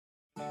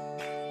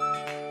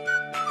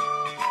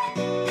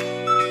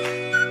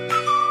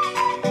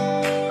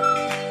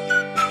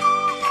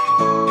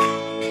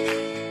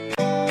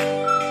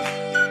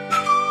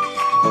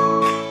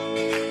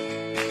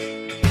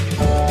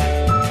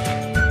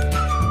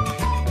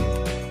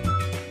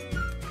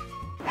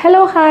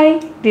Hello, hi,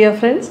 dear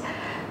friends.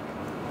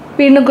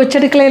 വീണ്ടും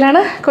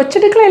കൊച്ചടുക്കളയിലാണ്.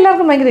 കൊച്ചടുക്കള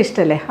എല്ലാവർക്കും ഭയങ്കര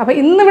ഇഷ്ടമല്ലേ? അപ്പോൾ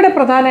ഇന്നിവിടെ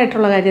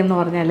പ്രധാനമായിട്ടുള്ള കാര്യം എന്ന്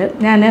പറഞ്ഞാൽ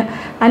ഞാൻ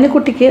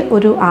അനുക്കുട്ടിക്ക്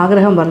ഒരു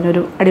ആഗ്രഹം പറഞ്ഞു,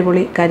 ഒരു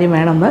അടിപൊളി കാര്യം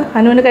വേണമെന്ന്.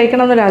 അനുവിന്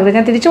കഴിക്കണം എന്നൊരു ആഗ്രഹം.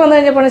 ഞാൻ തിരിച്ചു വന്നു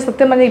കഴിഞ്ഞപ്പോൾ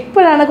സത്യം പറഞ്ഞാൽ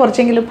ഇപ്പോഴാണ്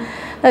കുറച്ചെങ്കിലും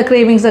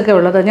ക്രേവിങ്സ് ഒക്കെ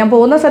ഉള്ളത്. ഞാൻ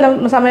പോകുന്ന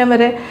സമയം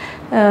വരെ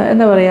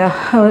എന്താ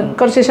പറയുക,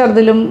 കുറച്ച്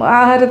ഛർദിലും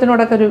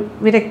ആഹാരത്തിനോടൊക്കെ ഒരു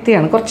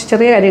വിരക്തിയാണ്, കുറച്ച്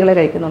ചെറിയ കാര്യങ്ങളെ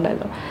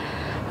കഴിക്കുന്നുണ്ടായിരുന്നു.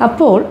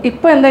 അപ്പോൾ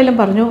ഇപ്പോൾ എന്തായാലും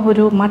പറഞ്ഞു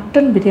ഒരു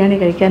മട്ടൺ ബിരിയാണി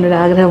കഴിക്കാനൊരു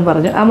ആഗ്രഹം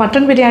പറഞ്ഞു. ആ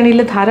മട്ടൺ ബിരിയാണിയിൽ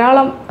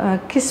ധാരാളം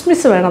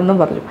കിസ്മിസ് വേണമെന്നും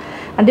പറഞ്ഞു.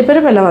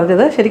 അണ്ടിപ്പരിപ്പല്ല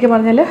പറഞ്ഞത്, ശരിക്കും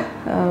പറഞ്ഞാൽ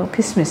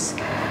കിസ്മിസ്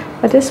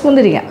മറ്റേ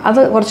മുന്തിരിങ്ങ അത്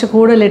കുറച്ച്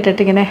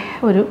കൂടുതലിട്ടിട്ട് ഇങ്ങനെ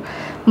ഒരു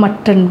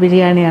മട്ടൺ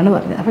ബിരിയാണിയാണ്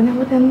പറഞ്ഞത്. അപ്പോൾ ഞാൻ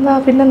പറഞ്ഞു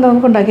പിന്നെന്താ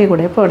നമുക്ക്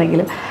ഉണ്ടാക്കിക്കൂടെ എപ്പോൾ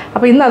വേണമെങ്കിലും.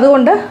 അപ്പോൾ ഇന്ന്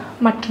അതുകൊണ്ട്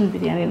മട്ടൺ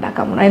ബിരിയാണി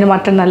ഉണ്ടാക്കാൻ പോകണം. അതിന്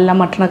മട്ടൺ നല്ല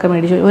മട്ടണൊക്കെ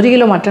മേടിച്ചു. 1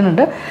 കിലോ മട്ടൺ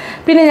ഉണ്ട്.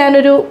 പിന്നെ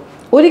ഞാനൊരു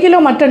 1 കിലോ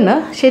മട്ടണിന്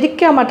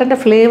ശരിക്കും ആ മട്ടൻ്റെ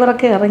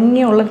ഫ്ലേവറൊക്കെ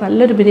ഇറങ്ങിയുള്ള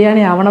നല്ലൊരു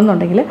ബിരിയാണി ആവണം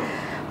എന്നുണ്ടെങ്കിൽ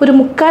ഒരു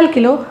 3/4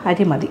 കിലോ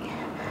അരി മതി.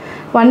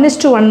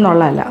 1:1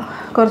 എന്നുള്ളതല്ല,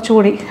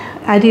 കുറച്ചുകൂടി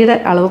അരിയുടെ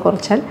അളവ്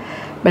കുറച്ചാൽ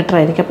ബെറ്റർ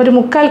ആയിരിക്കും. അപ്പോൾ ഒരു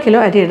 3/4 കിലോ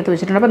അരി എടുത്ത്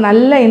വെച്ചിട്ടുണ്ട്. അപ്പോൾ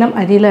നല്ല ഇനം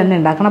അരിയിൽ തന്നെ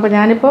ഉണ്ടാക്കണം. അപ്പോൾ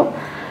ഞാനിപ്പോൾ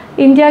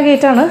ഇന്ത്യ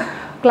ഗേറ്റാണ്,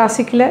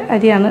 ക്ലാസിക്കിലെ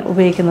അരിയാണ്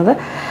ഉപയോഗിക്കുന്നത്.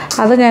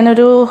 അത്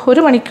ഞാനൊരു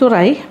 1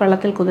 മണിക്കൂറായി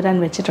വെള്ളത്തിൽ കുതിരാൻ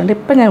വെച്ചിട്ടുണ്ട്.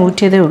 ഇപ്പം ഞാൻ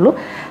ഊറ്റിയതേ ഉള്ളൂ.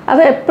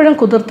 അത് എപ്പോഴും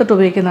കുതിർത്തിട്ട്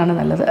ഉപയോഗിക്കുന്നതാണ്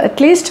നല്ലത്.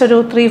 അറ്റ്ലീസ്റ്റ് ഒരു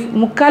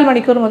 3/4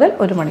 മണിക്കൂർ മുതൽ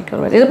 1 മണിക്കൂർ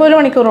വരെ. ഇതിപ്പോൾ 1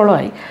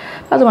 മണിക്കൂറോളമായി.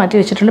 അത് മാറ്റി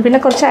വെച്ചിട്ടുണ്ട്. പിന്നെ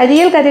കുറച്ച്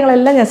അരിയൽ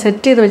കാര്യങ്ങളെല്ലാം ഞാൻ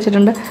സെറ്റ് ചെയ്ത്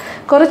വെച്ചിട്ടുണ്ട്.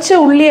 കുറച്ച്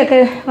ഉള്ളിയൊക്കെ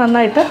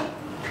നന്നായിട്ട്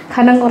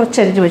ഖനം കുറച്ച്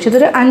അരിഞ്ഞ് വെച്ചു.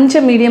 ഇതൊരു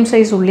 5 മീഡിയം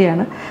സൈസ്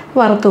ഉള്ളിയാണ്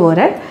വറുത്ത്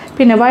കോരാൻ.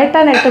 പിന്നെ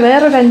വഴട്ടാനായിട്ട്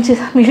വേറൊരു 5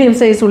 മീഡിയം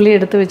സൈസ് ഉള്ളി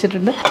എടുത്ത്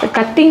വെച്ചിട്ടുണ്ട്.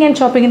 കട്ടിങ് ആൻഡ്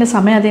ചോപ്പിങ്ങിന്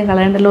സമയം അധികം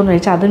കളയണ്ടല്ലോ എന്ന്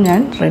വെച്ചാൽ അതും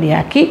ഞാൻ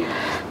റെഡിയാക്കി.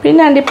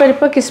 പിന്നെ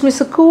അണ്ടിപ്പരിപ്പ്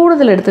കിസ്മിസ്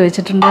കൂടുതലെടുത്ത്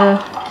വെച്ചിട്ടുണ്ട്.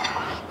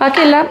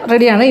 ബാക്കിയെല്ലാം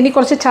റെഡിയാണ്. ഇനി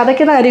കുറച്ച്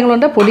ചതയ്ക്കുന്ന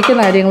കാര്യങ്ങളുണ്ട്,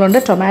 പൊടിക്കുന്ന കാര്യങ്ങളുണ്ട്.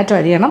 ടൊമാറ്റോ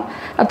അരിയണം,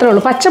 അത്രേ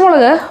ഉള്ളൂ.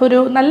 പച്ചമുളക് ഒരു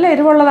നല്ല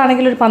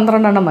എരിവുള്ളതാണെങ്കിൽ ഒരു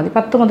 12 എണ്ണം മതി,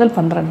 10 മുതൽ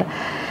 12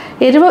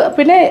 എരിവ്.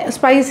 പിന്നെ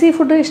സ്പൈസി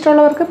ഫുഡ്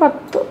ഇഷ്ടമുള്ളവർക്ക്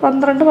 10,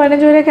 12,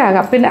 15 വരെയൊക്കെ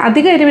ആകാം. പിന്നെ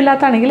അധികം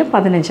എരിവില്ലാത്താണെങ്കിലും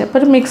 15. അപ്പോൾ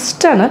ഒരു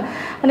മിക്സ്ഡാണ്.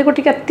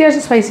 അനുക്കുട്ടിക്ക്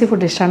അത്യാവശ്യം സ്പൈസി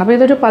ഫുഡ് ഇഷ്ടമാണ്. അപ്പോൾ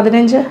ഇതൊരു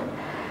 15.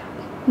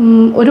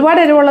 ഒരുപാട്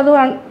എരിവുള്ളത്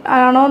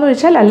ആണോ എന്ന്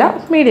ചോദിച്ചാൽ അല്ല,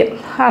 മീഡിയം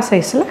ആ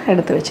സൈസിൽ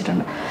എടുത്ത്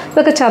വെച്ചിട്ടുണ്ട്.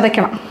 ഇതൊക്കെ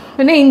ചതയ്ക്കണം.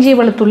 പിന്നെ ഇഞ്ചി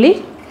വെളുത്തുള്ളി,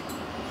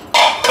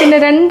 പിന്നെ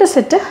 2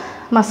 സെറ്റ്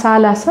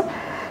മസാലാസ്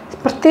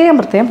പ്രത്യേകം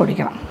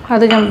പൊടിക്കണം.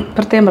 അത് ഞാൻ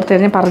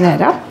പ്രത്യേകം ഞാൻ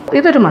പറഞ്ഞുതരാം.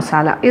 ഇതൊരു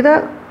മസാല. ഇത്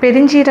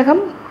പെരിഞ്ജീരകം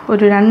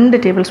ഒരു 2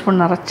 ടേബിൾ സ്പൂൺ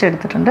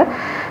നിറച്ചെടുത്തിട്ടുണ്ട്.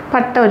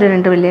 പട്ട ഒരു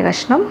 2 വലിയ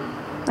കഷ്ണം.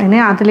 അതിന്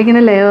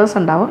അതിലിങ്ങനെ ലെയേഴ്സ്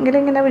ഉണ്ടാവും.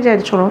 ഇങ്ങനെ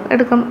വിചാരിച്ചോളൂ,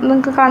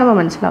 നിങ്ങൾക്ക് കാണുമ്പോൾ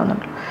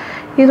മനസ്സിലാവുന്നുണ്ട്.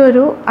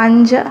 ഇതൊരു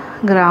 5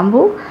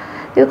 ഗ്രാമ്പൂ.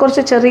 ഇത്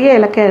കുറച്ച് ചെറിയ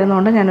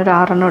ഇലക്കായിരുന്നുകൊണ്ട് ഞാനൊരു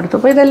 6 എണ്ണം എടുത്തു.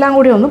 അപ്പോൾ ഇതെല്ലാം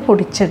കൂടി ഒന്ന്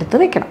പൊടിച്ചെടുത്ത്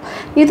വെക്കണം.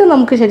 ഇത്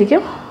നമുക്ക്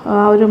ശരിക്കും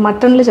ഒരു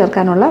മട്ടണിൽ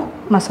ചേർക്കാനുള്ള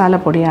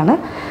മസാലപ്പൊടിയാണ്,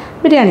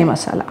 ബിരിയാണി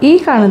മസാല. ഈ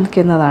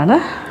കാണിക്കുന്നതാണ്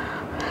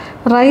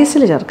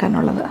റൈസിൽ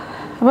ചേർക്കാനുള്ളത്.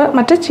 അപ്പോൾ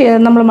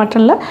നമ്മൾ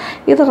മട്ടണിൽ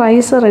ഇത്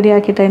റൈസ്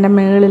റെഡിയാക്കിയിട്ട് അതിൻ്റെ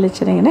മുകളിൽ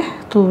ഇച്ചിരി ഇങ്ങനെ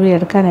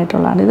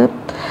തൂവിയെടുക്കാനായിട്ടുള്ളതാണ്. ഇത്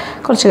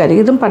കുറച്ച് കാര്യം.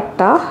 ഇതും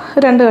പട്ട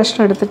 2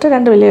 കഷ്ണം എടുത്തിട്ട്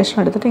 2 വലിയ കഷ്ണം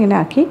എടുത്തിട്ട് ഇങ്ങനെ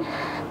ആക്കി.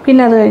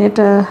 പിന്നെ അത്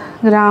കഴിഞ്ഞിട്ട്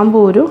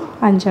ഗ്രാമ്പൂ ഒരു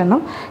 5 എണ്ണം.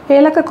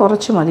 ഏലക്ക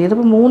കുറച്ച് മതി.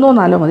 ഇതിപ്പോൾ 3 or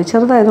 4 മതി,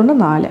 ചെറുതായതുകൊണ്ട്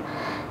 4.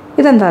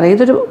 ഇതെന്താ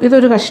പറയുക,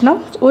 ഇതൊരു കഷ്ണം.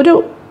 ഒരു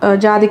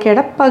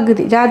ജാതിക്കയുടെ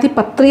പകുതി,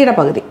 ജാതിപത്രിയുടെ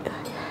പകുതി,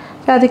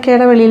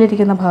 ജാതിക്കയുടെ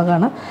വെളിയിലിരിക്കുന്ന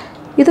ഭാഗമാണ്.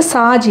 ഇത്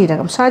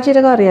സാജീരകം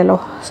അറിയാലോ,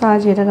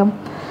 സാജീരകം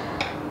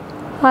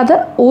അത്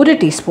 1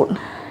 ടീസ്പൂൺ.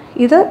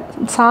 ഇത്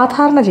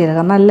സാധാരണ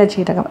ജീരകം, നല്ല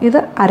ജീരകം, ഇത്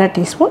 1/2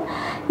 ടീസ്പൂൺ.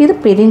 ഇത്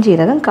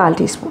പെരിഞ്ജീരകം 1/4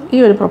 ടീസ്പൂൺ. ഈ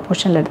ഒരു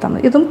പ്രൊപ്പോർഷനിൽ എടുത്താൽ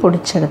മതി. ഇതും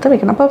പൊടിച്ചെടുത്ത്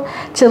വെക്കണം. അപ്പം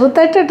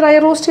ചെറുതായിട്ട് ഡ്രൈ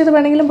റോസ്റ്റ് ചെയ്ത്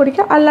വേണമെങ്കിലും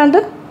പൊടിക്കാം, അല്ലാണ്ട്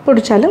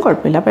പൊടിച്ചാലും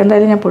കുഴപ്പമില്ല. അപ്പോൾ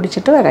എന്തായാലും ഞാൻ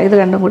പൊടിച്ചിട്ട് വരാം. ഇത്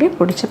രണ്ടും കൂടി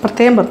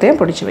പ്രത്യേകം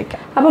പൊടിച്ച്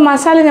വയ്ക്കാം. അപ്പോൾ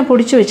മസാല ഞാൻ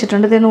പൊടിച്ച്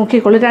വെച്ചിട്ടുണ്ട്. ഇത്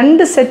നോക്കിക്കോളൂ.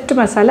 2 സെറ്റ്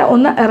മസാല.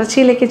 ഒന്ന്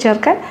ഇറച്ചിയിലേക്ക്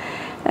ചേർക്കാൻ,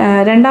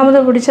 രണ്ടാമത്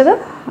പൊടിച്ചത്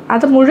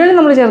അത് മുഴുവൻ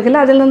നമ്മൾ ചേർക്കില്ല,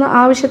 അതിൽ നിന്ന്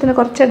ആവശ്യത്തിന്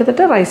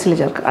കുറച്ചെടുത്തിട്ട് റൈസിൽ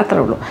ചേർക്കുക, അത്രേ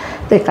ഉള്ളൂ.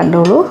 ഇത്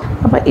കണ്ടോളൂ.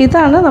 അപ്പോൾ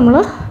ഇതാണ് നമ്മൾ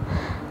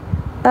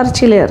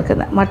ഇറച്ചിയിൽ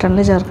ചേർക്കുന്നത്,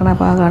 മട്ടണിൽ ചേർക്കുന്ന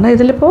ഭാഗമാണ്.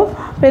 ഇതിലിപ്പോൾ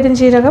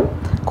പെരിഞ്ജീരകം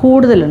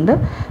കൂടുതലുണ്ട്,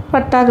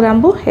 പട്ട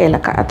ഗ്രാമ്പു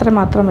ഏലക്ക അത്ര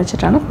മാത്രം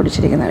വെച്ചിട്ടാണ്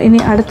പൊടിച്ചിരിക്കുന്നത്. ഇനി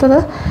അടുത്തത്,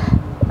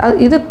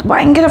 ഇത്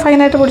ഭയങ്കര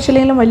ഫൈനായിട്ട്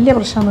പൊടിച്ചില്ലെങ്കിലും വലിയ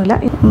പ്രശ്നമൊന്നുമില്ല,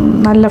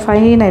 നല്ല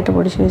ഫൈനായിട്ട്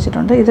പൊടിച്ച്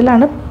വെച്ചിട്ടുണ്ട്.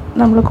 ഇതിലാണ്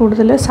നമ്മൾ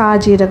കൂടുതൽ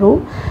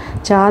സാജീരകവും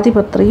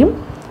ജാതിപത്രിയും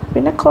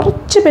പിന്നെ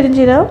കുറച്ച്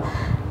പെരിഞ്ജീരകം,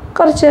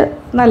 കുറച്ച്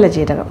നല്ല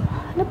ജീരകം,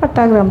 പിന്നെ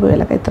പട്ട ഗ്രാമ്പു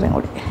ഏലക്ക, ഇത്രയും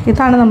കൂടി.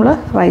 ഇതാണ് നമ്മൾ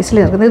റൈസിൽ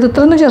ചേർക്കുന്നത്. ഇത്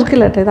ഇത്രയൊന്നും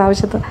ചേർക്കില്ല കേട്ടോ, ഇത്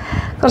ആവശ്യത്തിന്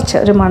കുറച്ച്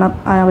ഒരു മണം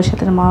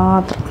ആവശ്യത്തിന്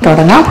മാത്രം.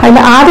 തുടങ്ങാം.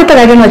 അതിൻ്റെ ആദ്യത്തെ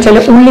കാര്യം എന്ന് വെച്ചാൽ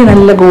ഉള്ളി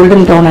നല്ല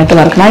ഗോൾഡൻ ബ്രൗൺ ആയിട്ട്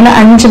വറുക്കണം. അതിന്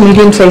 5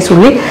 മീഡിയം സൈസ്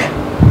ഉള്ളി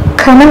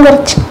ഖനം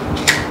കുറച്ച്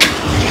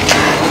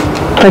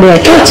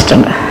റെഡിയാക്കി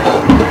വെച്ചിട്ടുണ്ട്.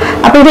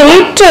 അപ്പോൾ ഇത്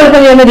ഏറ്റവും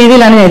എളുപ്പം ചെയ്യുന്ന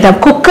രീതിയിലാണ് ഞാൻ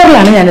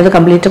കുക്കറിലാണ് ഞാനിത്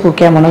കംപ്ലീറ്റ് കുക്ക്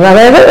ചെയ്യാൻ പോകുന്നത്,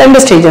 അതായത്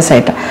 2 സ്റ്റേജസ്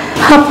ആയിട്ട്.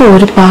 അപ്പോൾ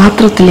ഒരു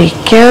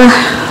പാത്രത്തിലേക്ക്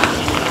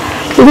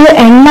ഇത്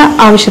എണ്ണ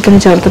ആവശ്യത്തിന്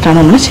ചേർത്തിട്ടാണ്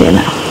നമ്മൾ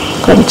ചെയ്യുന്നത്.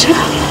 കുറച്ച്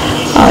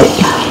ഓയിൽ,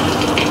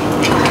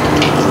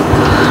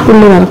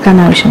 ഉള്ളി വറുക്കാൻ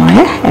ആവശ്യമായ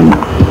എണ്ണ,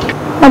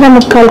 അത്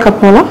 3/4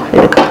 കപ്പോളം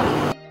എടുക്കാം.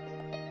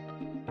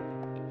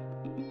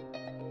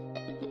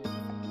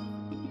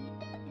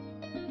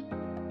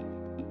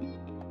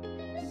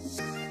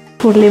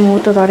 ഉള്ളി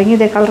മൂത്ത് തുടങ്ങി.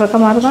 ഇതേ കളറൊക്കെ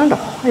മാറുന്നുണ്ടോ?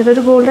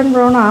 ഇതൊരു ഗോൾഡൻ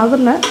ബ്രൗൺ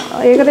ആകുന്ന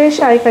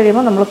ഏകദേശം ആയി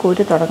കഴിയുമ്പോൾ നമ്മൾ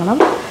കോരി തുടങ്ങണം.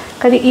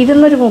 കാര്യം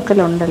 200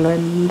 മൂക്കലുണ്ടല്ലോ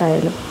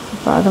എന്തായാലും.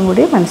 അപ്പോൾ അതും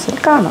കൂടി മനസ്സിൽ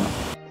കാണണം.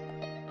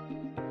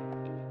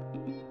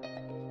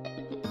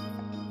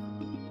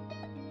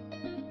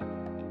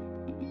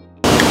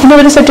 ഇനി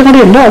ഒരു സെറ്റും കൂടി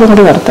ഉണ്ട്, അതും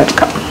കൂടി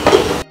വറുത്തെടുക്കാം.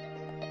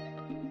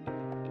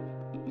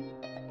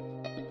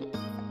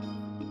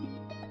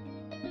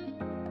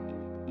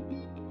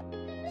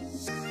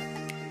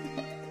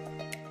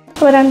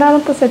 അപ്പോൾ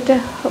രണ്ടാമത്തെ സെറ്റ്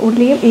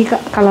ഉള്ളിയും ഈ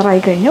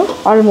കളറായി കഴിഞ്ഞു.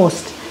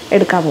 ഓൾമോസ്റ്റ്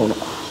എടുക്കാൻ പോകുന്നു.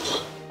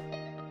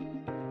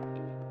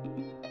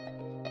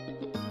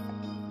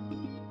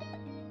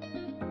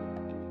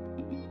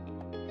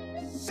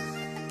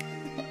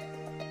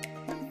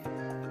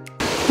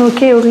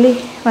 നോക്കിയ ഉള്ളി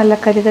നല്ല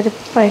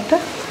കരികരിപ്പായിട്ട്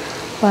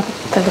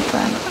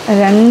വറുത്തെടുത്താണ്.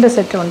 2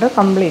 സെറ്റുണ്ട്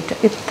കംപ്ലീറ്റ്.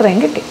 ഇത്രയും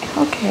കിട്ടി.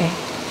 ഓക്കെ.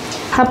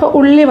 അപ്പോൾ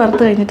ഉള്ളി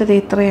വറുത്ത് കഴിഞ്ഞിട്ട് ഇത്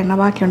ഇത്രയും എണ്ണ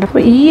ബാക്കിയുണ്ട്.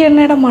 അപ്പോൾ ഈ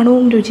എണ്ണയുടെ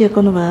മണവും രുചിയൊക്കെ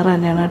ഒന്ന് വേറെ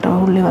തന്നെയാണ് കേട്ടോ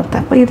ഉള്ളി വറുത്ത്.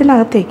 അപ്പോൾ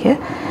ഇതിനകത്തേക്ക്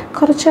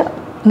കുറച്ച്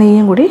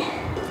നെയ്യും കൂടി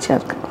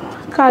ചേർക്കാം.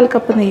 1/4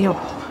 കപ്പ് നെയ്യോ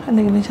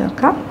എന്തെങ്കിലും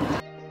ചേർക്കാം.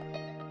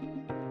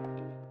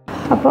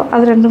 അപ്പോൾ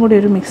അത് രണ്ടും കൂടി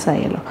ഒരു മിക്സ്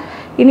ആയല്ലോ.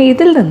 ഇനി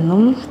ഇതിൽ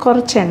നിന്നും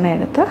കുറച്ച് എണ്ണ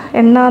എടുത്ത്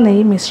എണ്ണ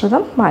നെയ്യ്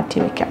മിശ്രിതം മാറ്റി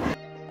വയ്ക്കാം.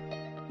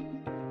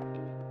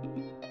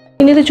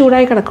 ഇനി ഇത്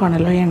ചൂടായി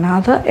കിടക്കുകയാണല്ലോ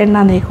എണ്ണ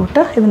നെയ്യ്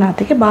കൂട്ട്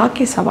ഇതിനകത്തേക്ക്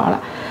ബാക്കി സവാള,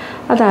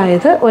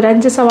 അതായത് ഒരു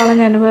 5 സവാള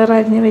ഞാൻ വേറെ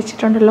അരിഞ്ഞ്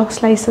വെച്ചിട്ടുണ്ടല്ലോ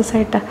സ്ലൈസസ്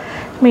ആയിട്ട്,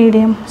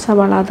 മീഡിയം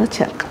സവാള, അത്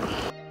ചേർക്കാം.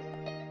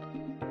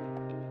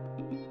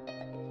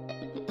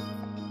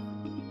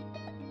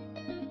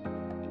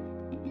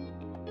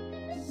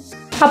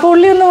 അപ്പോൾ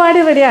ഉള്ളി ഒന്ന് വാടി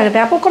റെഡി ആകട്ടെ.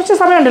 അപ്പോൾ കുറച്ച്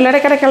സമയമുണ്ടല്ലോ,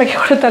 ഇടയ്ക്കിടയ്ക്ക് ഇളക്കി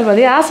കൊടുത്താൽ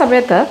മതി. ആ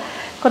സമയത്ത്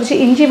കുറച്ച്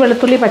ഇഞ്ചി,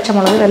 വെളുത്തുള്ളി,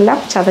 പച്ചമുളക് ഇതെല്ലാം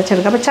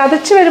ചതച്ചെടുക്കുക. അപ്പോൾ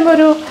ചതച്ച് വരുമ്പോൾ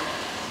ഒരു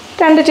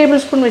 2 ടേബിൾ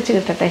സ്പൂൺ വെച്ച്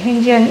കിട്ടട്ടെ.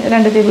 ഇഞ്ചി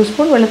 2 ടേബിൾ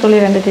സ്പൂൺ, വെളുത്തുള്ളി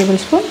 2 ടേബിൾ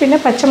സ്പൂൺ, പിന്നെ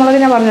പച്ചമുളക്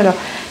ഞാൻ പറഞ്ഞല്ലോ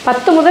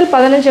 10 മുതൽ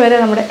 15 വരെ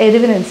നമ്മുടെ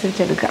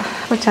എരിവിനനുസരിച്ച് എടുക്കുക.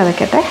 അപ്പോൾ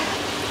ചതക്കട്ടെ.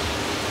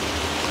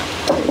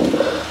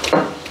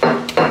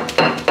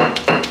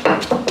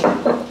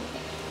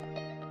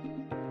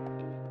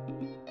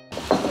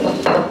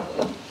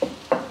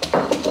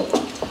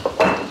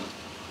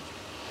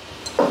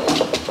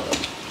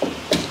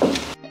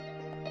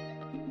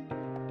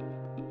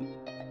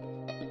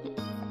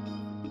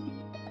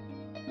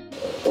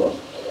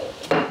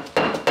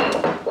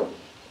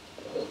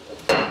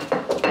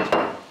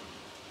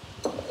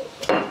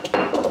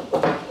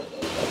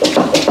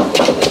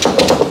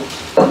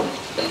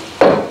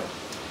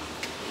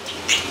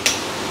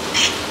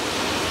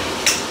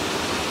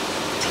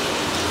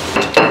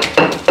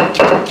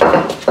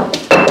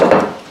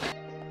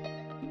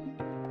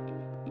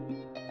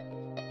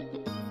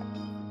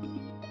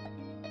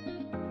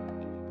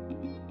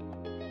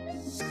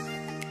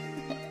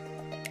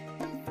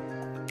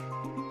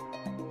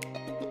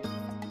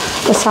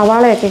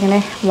 സവാളയൊക്കെ ഇങ്ങനെ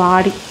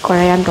വാടി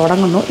കുഴയാൻ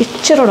തുടങ്ങുന്നു.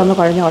 ഇച്ചിരി ഒന്ന്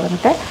കുഴഞ്ഞു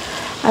തുടങ്ങട്ടെ.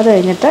 അത്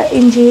കഴിഞ്ഞിട്ട്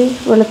ഇഞ്ചി,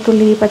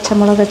 വെളുത്തുള്ളി,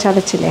 പച്ചമുളക്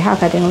ചതച്ചില്ലേ, ആ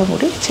കാര്യങ്ങളും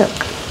കൂടി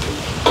ചേർക്കാം.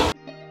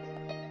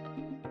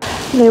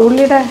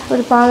 ഉള്ളിയുടെ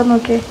ഒരു പാകം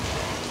നോക്കി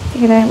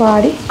ഇങ്ങനെ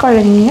വാടി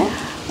കുഴഞ്ഞ്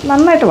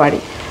നന്നായിട്ട്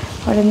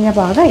കുഴഞ്ഞ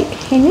പാകമായി.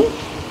 ഇനി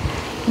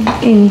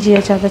ഇഞ്ചി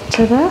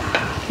ചതച്ചത്,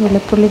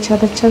 വെളുത്തുള്ളി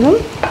ചതച്ചതും,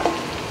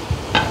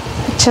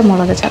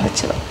 പച്ചമുളക്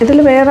ചതച്ചതും. ഇതിൽ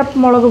വേറെ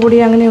മുളക് പൊടി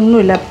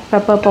അങ്ങനെയൊന്നുമില്ല,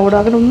 പെപ്പർ പൗഡർ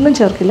അങ്ങനെ ഒന്നും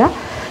ചേർക്കില്ല.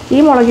 ഈ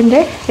മുളകിൻ്റെ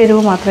എരിവ്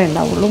മാത്രമേ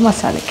ഉണ്ടാവുള്ളൂ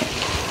മസാലയ്ക്ക്.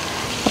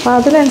 അപ്പോൾ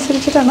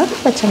അതിനനുസരിച്ചിട്ടാണ്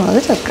പച്ചമുളക്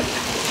ചേർക്കുന്നത്.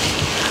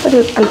 ഒരു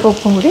അല്പം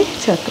ഉപ്പും കൂടി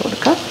ചേർത്ത്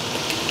കൊടുക്കാം.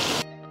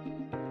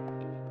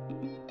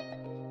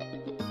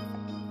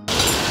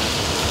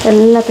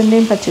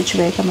 എല്ലാത്തിൻ്റെയും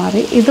പച്ചച്ചുവയൊക്കെ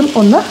മാറി ഇതും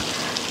ഒന്ന്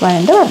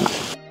വഴണ്ട് വരണം.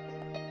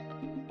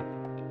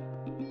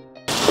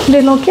 ഇത്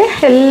നോക്കിയാൽ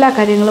എല്ലാ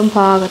കാര്യങ്ങളും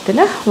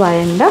പാകത്തിന്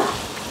വഴണ്ട,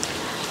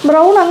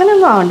 ബ്രൗൺ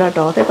അങ്ങനെയൊന്നും ആവണ്ട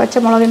കേട്ടോ. അതേ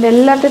പച്ചമുളകിൻ്റെ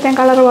എല്ലാത്തിൻ്റെയും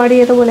കളർ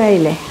വാടിയതുപോലെ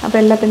ആയില്ലേ. അപ്പോൾ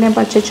എല്ലാത്തിൻ്റെയും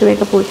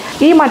പച്ചച്ചുവയൊക്കെ പോയി.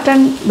 ഈ മട്ടൺ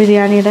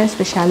ബിരിയാണിയുടെ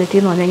സ്പെഷ്യാലിറ്റി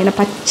എന്ന് പറഞ്ഞാൽ ഇങ്ങനെ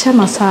പച്ച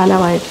മസാല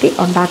വഴറ്റി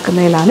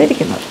ഉണ്ടാക്കുന്നതിലാണ്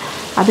ഇരിക്കുന്നത്.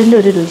 അതിൻ്റെ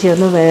ഒരു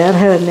രുചിയൊന്ന്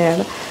വേറെ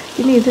തന്നെയാണ്.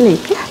 ഇനി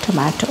ഇതിലേക്ക്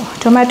ടൊമാറ്റോ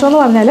എന്ന്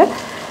പറഞ്ഞാൽ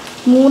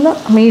 3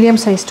 മീഡിയം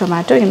സൈസ്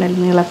ടൊമാറ്റോ ഇങ്ങനെ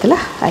നീളത്തിൽ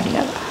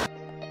അരിഞ്ഞത്.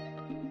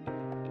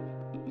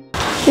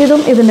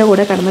 ഇതും ഇതിൻ്റെ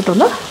കൂടെ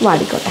കിടന്നിട്ടൊന്ന്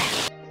വാടിക്കോട്ടെ.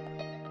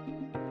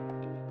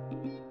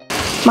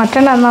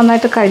 മട്ടൺ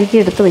നന്നായിട്ട് കഴുകി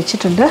എടുത്ത്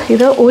വെച്ചിട്ടുണ്ട്.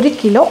 ഇത് 1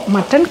 കിലോ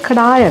മട്ടൺ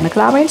കടായാണ്.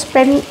 കടാ means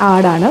pen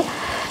ആടാണ്.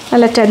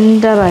 നല്ല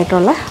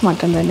ടെൻഡറായിട്ടുള്ള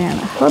മട്ടൺ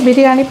തന്നെയാണ്. അപ്പോൾ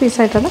ബിരിയാണി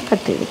പീസായിട്ടാണ്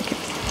കട്ട്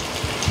ചെയ്തിരിക്കുന്നത്.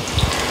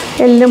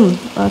 എല്ലും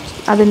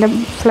അതിൻ്റെ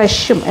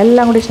ഫ്ലഷും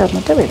എല്ലാം കൂടി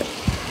ചേർന്നിട്ട് വരും.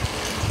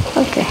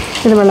 ഓക്കെ,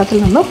 ഇത് വെള്ളത്തിൽ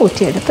നിന്ന്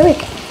ഊറ്റിയെടുത്ത്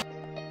വയ്ക്കാം.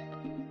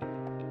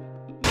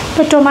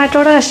 ഇപ്പോൾ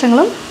ടൊമാറ്റോയുടെ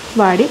കഷ്ണങ്ങളും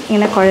വാടി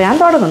ഇങ്ങനെ കുഴയാൻ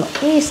തുടങ്ങുന്നു.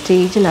 ഈ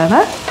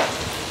സ്റ്റേജിലാണ്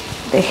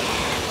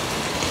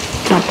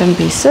മട്ടൺ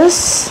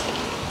പീസസ്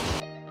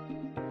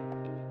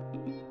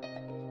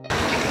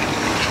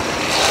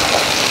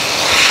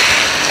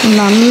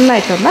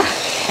നന്നായിട്ടൊന്ന്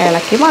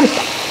ഇളക്കി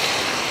മറിക്കാം.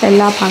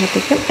 എല്ലാ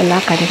ഭാഗത്തേക്കും എല്ലാ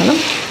കറികളും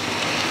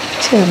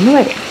ചേർന്ന്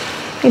വരും.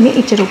 ഇനി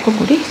ഇച്ചിരി ഉപ്പും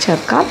കൂടി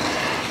ചേർക്കാം.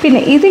 പിന്നെ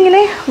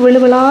ഇതിങ്ങനെ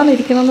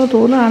വെളുവിളാന്നിരിക്കണമെന്ന്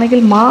തോന്നുകയാണെങ്കിൽ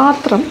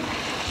മാത്രം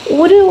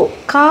ഒരു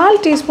 1/4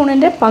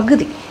 ടീസ്പൂണിൻ്റെ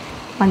പകുതി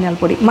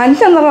മഞ്ഞൾപ്പൊടി,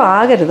 മഞ്ഞ നിറം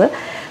ആകരുത്,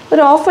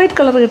 ഒരു ഓഫ് വൈറ്റ്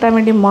കളർ കിട്ടാൻ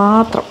വേണ്ടി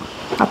മാത്രം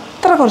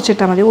അത്ര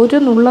കുറച്ചിട്ടാൽ മതി. ഒരു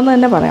നുള്ളെന്ന്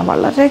തന്നെ പറയാം,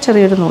 വളരെ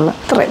ചെറിയൊരു നുള്ള,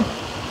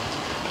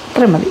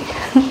 ഇത്രയും മതി.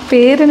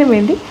 പേരിന്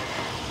വേണ്ടി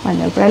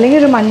മഞ്ഞൾപ്പൊടി, അല്ലെങ്കിൽ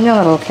ഒരു മഞ്ഞ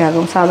നിറമൊക്കെ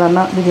ആകും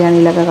സാധാരണ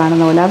ബിരിയാണിയിലൊക്കെ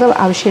കാണുന്ന പോലെ. അത്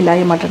ആവശ്യമില്ല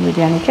ഈ മട്ടൺ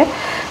ബിരിയാണിക്ക്.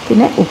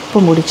 പിന്നെ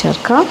ഉപ്പും കൂടി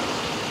ചേർക്കാം,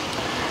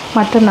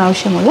 മട്ടൺ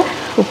ആവശ്യമുള്ള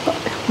ഉപ്പ്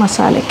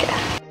മസാലയ്ക്ക്.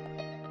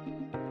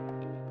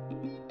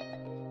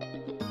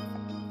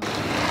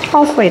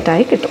 ഓഫ്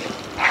വൈറ്റായി കിട്ടും.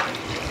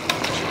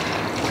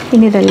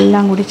 ഇനി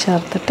ഇതെല്ലാം കൂടി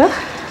ചേർത്തിട്ട്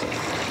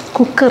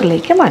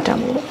കുക്കറിലേക്ക് മാറ്റാൻ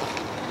പോകും.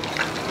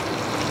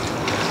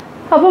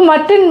 അപ്പോൾ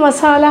മട്ടൺ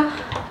മസാല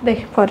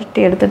പുരട്ടി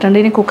എടുത്തിട്ടുണ്ട്.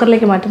 ഇനി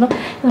കുക്കറിലേക്ക് മാറ്റുന്നു.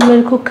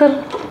 നമ്മളൊരു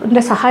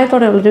കുക്കറിൻ്റെ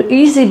സഹായത്തോടെ ഉള്ളൊരു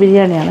ഈസി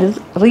ബിരിയാണിയാണ്. ഇത്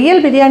റിയൽ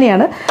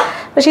ബിരിയാണിയാണ്,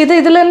 പക്ഷേ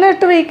ഇതിൽ തന്നെ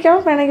ഇട്ട് വയ്ക്കാം.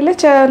 വേണമെങ്കിൽ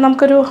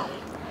നമുക്കൊരു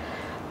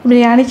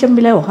ബിരിയാണി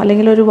ചെമ്പിലോ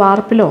അല്ലെങ്കിൽ ഒരു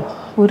വാർപ്പിലോ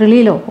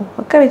ഉരുളിയിലോ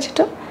ഒക്കെ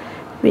വെച്ചിട്ട്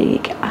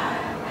വേവിക്കാം.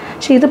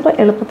 പക്ഷേ ഇതിപ്പോൾ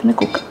എളുപ്പത്തിന്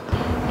കുക്കർ.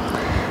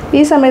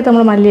 ഈ സമയത്ത്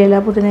നമ്മൾ മല്ലിയില,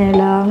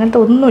 പുതിനയില അങ്ങനത്തെ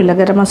ഒന്നുമില്ല,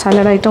 ഗരം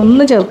മസാലയുടെ ഐറ്റം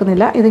ഒന്നും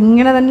ചേർക്കുന്നില്ല.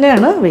 ഇതിങ്ങനെ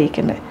തന്നെയാണ്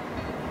വേവിക്കേണ്ടത്.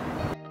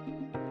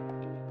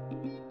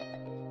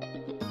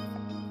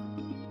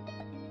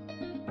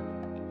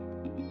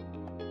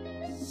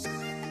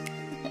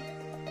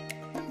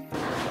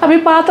 അപ്പോൾ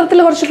ഈ പാത്രത്തിൽ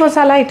കുറച്ച്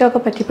മസാല ഐറ്റമൊക്കെ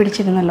പറ്റി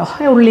പിടിച്ചിരുന്നല്ലോ,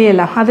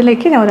 ഉള്ളിയെല്ലാം.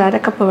 അതിലേക്ക് ഞാൻ ഒരു 1/2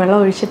 കപ്പ് വെള്ളം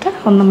ഒഴിച്ചിട്ട്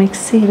ഒന്ന്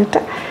മിക്സ്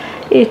ചെയ്തിട്ട്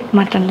ഈ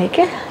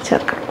മട്ടണിലേക്ക്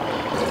ചേർക്കണം.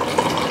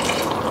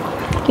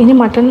 ഇനി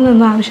മട്ടണിൽ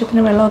നിന്ന്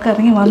ആവശ്യത്തിന് വെള്ളമൊക്കെ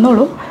ഇറങ്ങി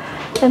വന്നോളും.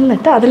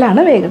 എന്നിട്ട്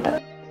അതിലാണ് വേകേണ്ടത്.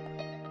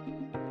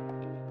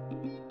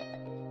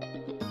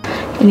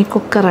 ഇനി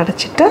കുക്കർ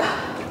അടച്ചിട്ട്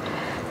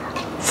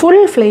ഫുൾ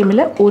ഫ്ലെയിമിൽ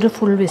ഒരു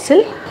ഫുൾ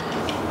വിസിൽ.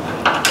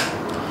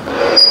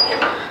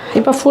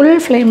 ഇപ്പോൾ ഫുൾ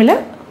ഫ്ലെയിമിൽ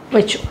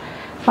വെച്ചു.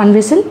 1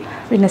 വിസിൽ.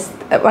 പിന്നെ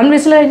 1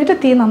 വിസിൽ കഴിഞ്ഞിട്ട്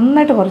തീ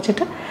നന്നായിട്ട്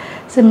കുറച്ചിട്ട്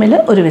സിമ്മിൽ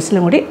ഒരു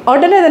വിസിലും കൂടി.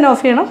 ഉടനെ തന്നെ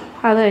ഓഫ് ചെയ്യണം.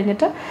 അത്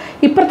കഴിഞ്ഞിട്ട്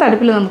ഇപ്പുറത്തെ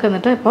അടുപ്പിൽ നമുക്ക്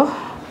എന്നിട്ട് ഇപ്പോൾ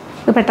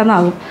ഇത്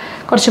പെട്ടെന്നാകും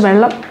കുറച്ച്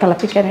വെള്ളം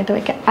തിളപ്പിക്കാനായിട്ട്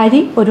വയ്ക്കാം.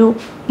 അരി ഒരു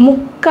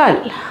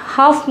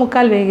ഹാഫ്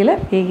മുക്കാൽ വേഗിൽ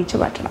വേവിച്ച്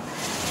മാറ്റണം.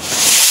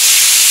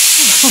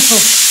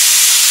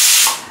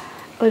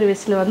 ഒരു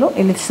വിസിൽ വന്നു.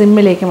 ഇനി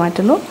സിമ്മിലേക്ക്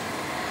മാറ്റുന്നു.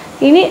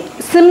 ഇനി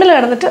സിമ്മിൽ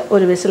കിടന്നിട്ട്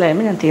ഒരു വിസിൽ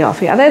കഴിയുമ്പോൾ ഞാൻ തീ ഓഫ്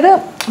ചെയ്യും. അതായത്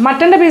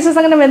മട്ടൻ്റെ പീസസ്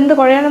അങ്ങനെ വെന്ത്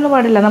കുഴയാനൊന്നും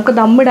പാടില്ല, നമുക്ക്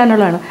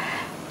ദമ്മിടാനുള്ളതാണ്.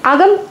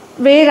 അകം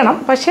വേഗണം,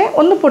 പക്ഷേ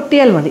ഒന്ന്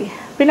പൊട്ടിയാൽ മതി.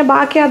 പിന്നെ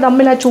ബാക്കി ആ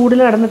ദമ്മിൽ ആ ചൂടിൽ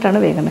കിടന്നിട്ടാണ്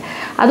വേഗുന്നത്.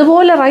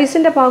 അതുപോലെ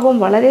റൈസിൻ്റെ പാകവും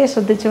വളരെ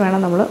ശ്രദ്ധിച്ച് വേണം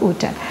നമ്മൾ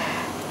ഊറ്റാൻ.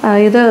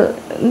 ഇത്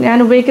ഞാൻ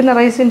ഉപയോഗിക്കുന്ന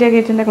റൈസിൻ്റെ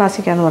ഗേറ്റിൻ്റെ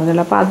ക്ലാസിക്കാന്ന്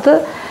പറഞ്ഞല്ലോ. അപ്പോൾ അത്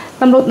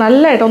നമ്മൾ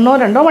നല്ലതായിട്ട്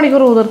 1-2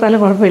 മണിക്കൂർ കുതിർത്താലും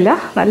കുഴപ്പമില്ല.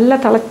 നല്ല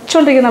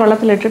തിളച്ചുകൊണ്ടിരിക്കുന്ന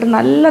വെള്ളത്തിലിട്ടിട്ട്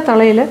നല്ല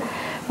തളയിൽ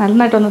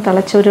നന്നായിട്ടൊന്ന്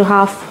തിളച്ച് ഒരു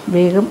ഹാഫ്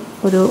വേഗം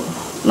ഒരു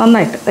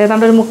നന്നായിട്ട്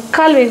ഏതാണ്ട് ഒരു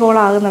മുക്കാൽ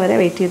വേഗോളം ആകുന്നവരെ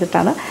വെയിറ്റ്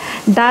ചെയ്തിട്ടാണ്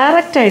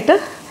ഡയറക്റ്റായിട്ട്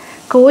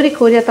കോരി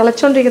ആ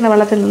തിളച്ചുകൊണ്ടിരിക്കുന്ന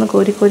വെള്ളത്തിൽ നിന്ന്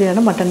കോരിയാണ്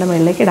മട്ടൻ്റെ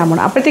മുകളിലേക്ക് ഇടാൻ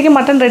പോകണം. അപ്പോഴത്തേക്കും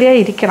മട്ടൺ റെഡിയായി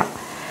ഇരിക്കണം.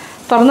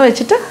 തുറന്ന്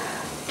വെച്ചിട്ട്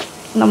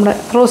നമ്മുടെ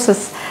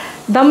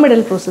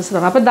ദമ്മിടൽ പ്രോസസ്സ്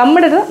തുടങ്ങും. അപ്പോൾ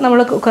ദമ്മിടൽ നമ്മൾ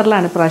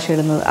കുക്കറിലാണ് ഇപ്രാവശ്യം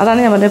ഇടുന്നത്. അതാണ്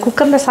ഞാൻ പറഞ്ഞത്,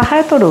 കുക്കറിൻ്റെ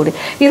സഹായത്തോടു കൂടി.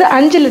 ഇത്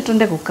 5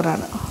 ലിറ്ററിൻ്റെ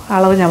കുക്കറാണ്,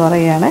 അളവ് ഞാൻ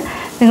പറയുകയാണ്.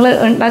 നിങ്ങൾ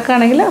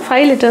ഉണ്ടാക്കുകയാണെങ്കിൽ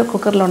 5 ലിറ്റർ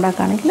കുക്കറിൽ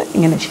ഉണ്ടാക്കുകയാണെങ്കിൽ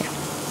ഇങ്ങനെ ചെയ്യാം.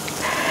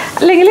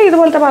 അല്ലെങ്കിൽ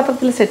ഇതുപോലത്തെ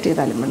പാത്രത്തിൽ സെറ്റ്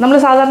ചെയ്താലും മതി. നമ്മൾ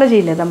സാധാരണ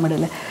ചെയ്യില്ലേ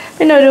ദമ്മിടൽ.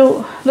 പിന്നെ ഒരു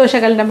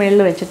ദോശക്കല്ലിൻ്റെ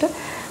മുകളിൽ വെച്ചിട്ട്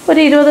ഒരു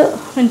 20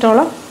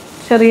 മിനിറ്റോളം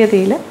ചെറിയ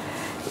തീയിൽ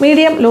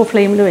മീഡിയം ലോ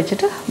ഫ്ലെയിമിൽ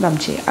വെച്ചിട്ട് ദം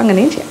ചെയ്യാം.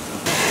 അങ്ങനെയും ചെയ്യാം.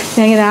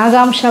 ഞാൻ ഇങ്ങനെ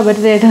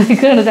ആകാംക്ഷാഭരിതയായിട്ട്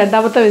നിൽക്കുകയാണ്.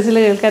 2ാമത്തെ വിസിൽ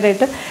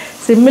കേൾക്കാനായിട്ട്.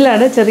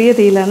 സിമ്മിലാണ്, ചെറിയ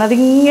തീയിലാണ്.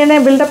 അതിങ്ങനെ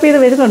ബിൽഡപ്പ് ചെയ്ത്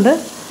വരുന്നുണ്ട്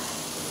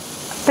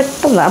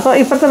പെട്ടെന്ന്. അപ്പോൾ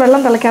ഇപ്പുറത്തെ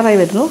വെള്ളം തിളയ്ക്കാറായി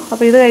വരുന്നു.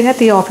 അപ്പോൾ ഇത് കഴിഞ്ഞാൽ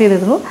തീ ഓഫ്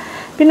ചെയ്തിരുന്നു.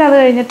 പിന്നെ അത്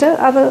കഴിഞ്ഞിട്ട്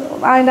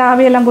അതിൻ്റെ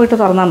ആവിയെല്ലാം പോയിട്ട്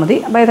തുറന്നാൽ മതി.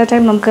 ബൈ ദ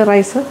ടൈം നമുക്ക്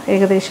റൈസ്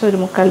ഏകദേശം ഒരു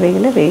മുക്കാൽ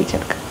വേഗിൽ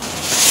വേവിച്ചെടുക്കാം.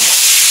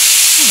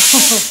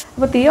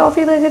 അപ്പോൾ തീ ഓഫ്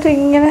ചെയ്ത് കഴിഞ്ഞിട്ട്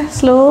ഇങ്ങനെ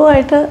സ്ലോ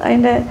ആയിട്ട്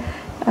അതിൻ്റെ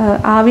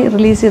ആവി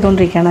റിലീസ്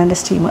ചെയ്തുകൊണ്ടിരിക്കുകയാണ് അതിൻ്റെ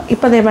സ്റ്റീം.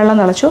 ഇപ്പോൾ അതേ വെള്ളം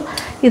തിളച്ചു.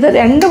 ഇത്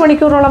 2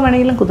 മണിക്കൂറോളം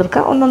വേണമെങ്കിലും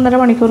കുതിർക്കാം. 1-1.5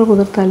 മണിക്കൂർ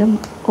കുതിർത്താലും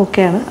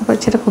ഓക്കെയാണ്. അപ്പോൾ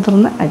ഇച്ചിരി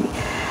കുതിർന്ന അരി.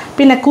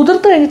 പിന്നെ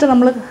കുതിർത്ത് കഴിഞ്ഞിട്ട്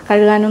നമ്മൾ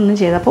കഴുകാനൊന്നും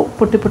ചെയ്തപ്പോൾ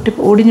പൊട്ടി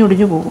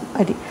ഒടിഞ്ഞു പോകും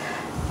അരി.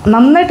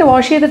 നന്നായിട്ട്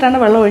വാഷ് ചെയ്തിട്ടാണ്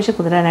വെള്ളം ഒഴിച്ച്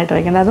കുതിരാനായിട്ട്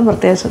വയ്ക്കേണ്ടത്. അതും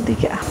പ്രത്യേകം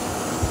ശ്രദ്ധിക്കുക.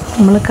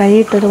 നമ്മൾ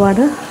കൈയിട്ട്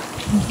ഒരുപാട്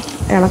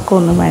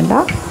ഇളക്കമൊന്നും വേണ്ട,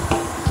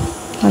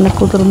 നല്ല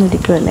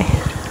കുതിർന്നിരിക്കുമല്ലേ.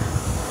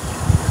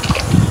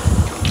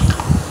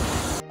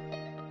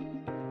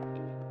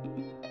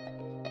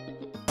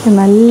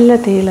 നല്ല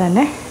തീയിൽ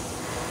തന്നെ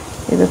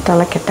ഇത്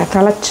തിളയ്ക്കട്ടെ.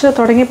 തിളച്ച്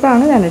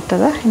തുടങ്ങിയപ്പോഴാണ് ഞാൻ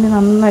ഇട്ടത്. ഇനി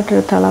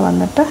നന്നായിട്ടൊരു തിള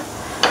വന്നിട്ട്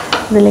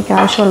ഇതിലേക്ക്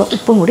ആവശ്യമുള്ള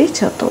ഉപ്പും കൂടി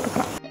ചേർത്ത്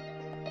കൊടുക്കണം.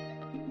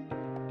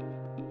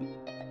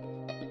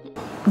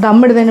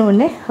 ദമ്മിടുന്നതിന്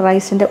മുന്നേ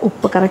റൈസിൻ്റെ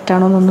ഉപ്പ്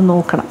കറക്റ്റാണോ എന്നൊന്ന്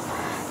നോക്കണം,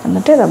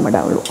 എന്നിട്ടേ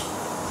ദമ്മിടാവുള്ളൂ.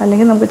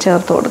 അല്ലെങ്കിൽ നമുക്ക്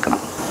ചേർത്ത്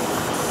കൊടുക്കണം.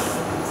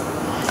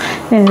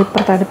 ഞാൻ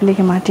ഇപ്പുറത്തെ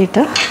അടുപ്പിലേക്ക്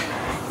മാറ്റിയിട്ട്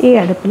ഈ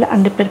അടുപ്പിൽ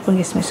അണ്ടിപ്പരിപ്പും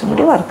കിസ്മിസും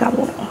കൂടി വറുക്കാൻ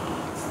പോകും.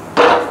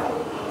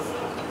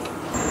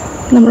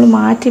 നമ്മൾ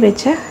മാറ്റി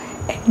വെച്ച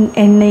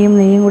എണ്ണയും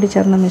നെയ്യും കൂടി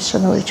ചേർന്ന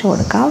മിശ്രിതം ഒഴിച്ച്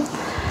കൊടുക്കാം.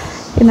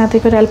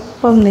 ഇതിനകത്തേക്ക്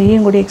ഒരല്പം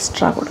നെയ്യും കൂടി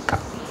എക്സ്ട്രാ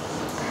കൊടുക്കാം.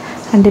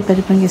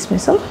 അണ്ടിപ്പരിപ്പും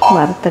കിസ്മിസും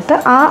വറുത്തിട്ട്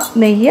ആ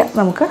നെയ്യ്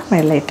നമുക്ക്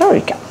മേളിലിട്ട്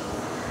ഒഴിക്കാം.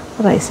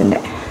 റൈസിൻ്റെ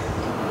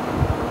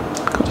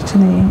കുറച്ച്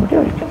നെയ്യും കൂടി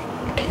ഒഴിക്കാം.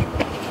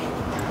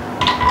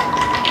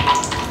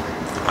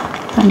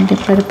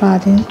 അണ്ടിപ്പരിപ്പ്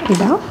ആദ്യം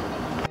ഇടാം.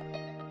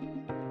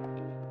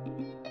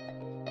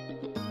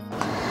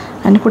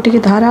 അനുക്കുട്ടിക്ക്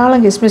ധാരാളം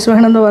കിസ്മിസ്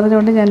വേണമെന്ന്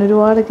പറഞ്ഞുകൊണ്ട് ഞാൻ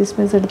ഒരുപാട്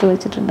കിസ്മിസ് എടുത്ത്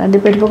വെച്ചിട്ടുണ്ട്.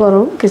 അണ്ടിപ്പരിപ്പ്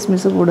കുറവും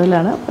കിസ്മിസ്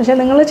കൂടുതലാണ്. പക്ഷേ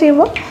നിങ്ങൾ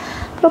ചെയ്യുമ്പോൾ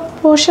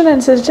പ്രൊപ്പോർഷൻ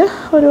അനുസരിച്ച്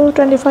ഒരു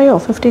 25 or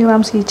 50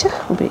 grams ഈച്ച്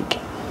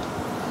ഉപയോഗിക്കാം.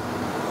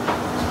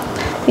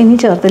 ഇനി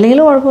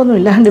ചേർത്തില്ലെങ്കിലും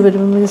കുഴപ്പമൊന്നുമില്ല.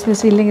 അണ്ടിപ്പരിപ്പും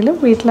കിസ്മിസും ഇല്ലെങ്കിലും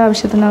വീട്ടിലെ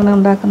ആവശ്യത്തിനാണ്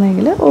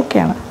ഉണ്ടാക്കുന്നതെങ്കിൽ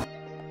ഓക്കെയാണ്.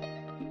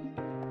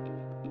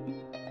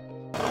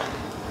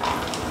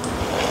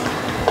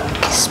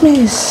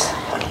 കിസ്മിസ്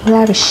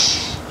ലാവിഷ്.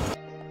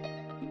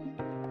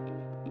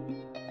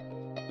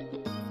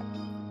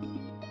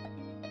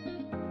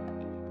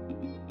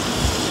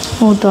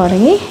 മൂത്ത്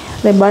തുടങ്ങി.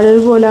 ബൾബ്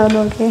പോലെ ആകുന്ന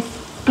നോക്കിയേ.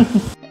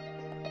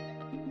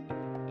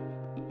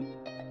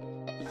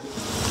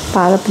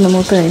 പാകത്തിന്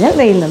മൂത്ത് കഴിഞ്ഞാൽ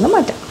നെയ്യിൽ നിന്ന്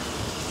മാറ്റാം.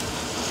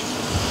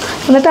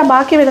 എന്നിട്ട് ആ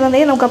ബാക്കി വരുന്ന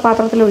നെയ്യ് നമുക്ക് ആ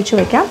പാത്രത്തിൽ ഒഴിച്ച്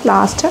വയ്ക്കാം.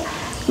 ലാസ്റ്റ്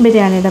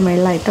ബിരിയാണിയുടെ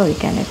മുകളിലായിട്ട്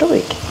ഒഴിക്കാനായിട്ട്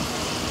ഉപയോഗിക്കാം.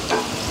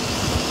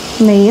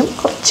 നെയ്യും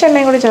കുറച്ച്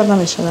എണ്ണയും കൂടി ചേർന്ന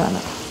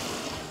മിശ്രിതമാണ്.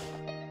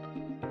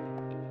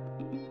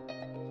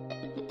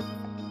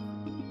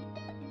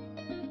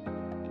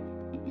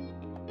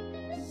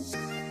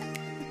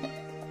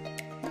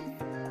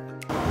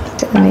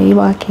 നെയ്യ്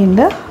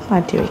ബാക്കിയുണ്ട്,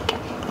 മാറ്റി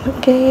വയ്ക്കാം.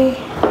 ഓക്കെ.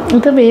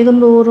 ഇത് വേഗം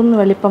തോറും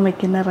വലിപ്പം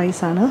വയ്ക്കുന്ന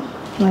റൈസാണ്.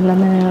 നല്ല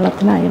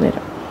നീളത്തിനായി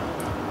വരും.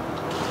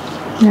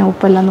 ഞാൻ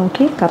ഉപ്പെല്ലാം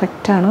നോക്കി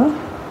കറക്റ്റാണ്.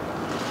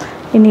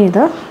 ഇനി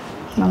ഇത്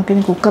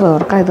നമുക്കിനി കുക്കർ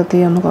തുറക്കാം. ഇത് തീ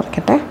ഒന്ന്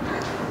കുറയ്ക്കട്ടെ.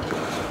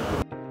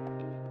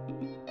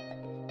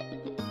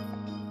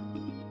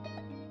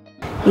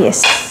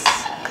 Yes,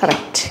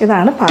 correct.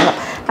 ഇതാണ് പാകം.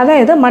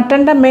 അതായത്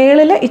മട്ടൻ്റെ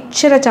മേളിൽ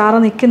ഇച്ചിരി ചാറ്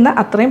നിൽക്കുന്ന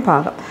അത്രയും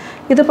പാകം.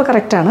 ഇതിപ്പോൾ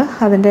കറക്റ്റാണ്.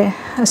 അതിൻ്റെ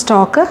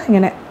സ്റ്റോക്ക്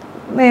ഇങ്ങനെ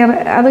നേരെ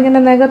അതിങ്ങനെ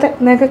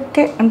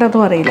നെകക്കെ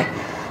ഉണ്ടെന്നും അറിയില്ലേ,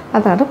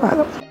 അതാണ്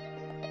പാകം.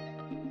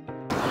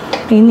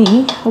 ഇനി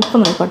ഉപ്പ്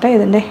നോക്കട്ടെ.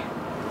 ഇതിൻ്റെ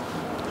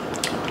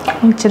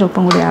ഇച്ചിരി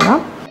ഉപ്പും കൂടി ആകാം.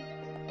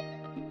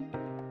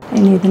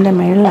 ഇനി ഇതിൻ്റെ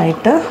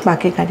മുകളിലായിട്ട്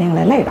ബാക്കി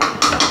കാര്യങ്ങളെല്ലാം ഇടാം.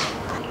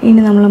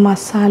 ഇനി നമ്മൾ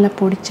മസാല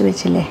പൊടിച്ച്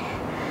വെച്ചില്ലേ,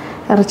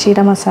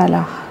 ഇറച്ചിയുടെ മസാല,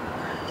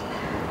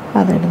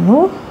 അതിടുന്നു.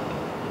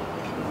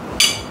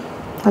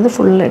 അത്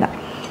ഫുള്ളിടാം.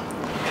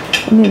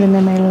 ഇനി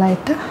ഇതിൻ്റെ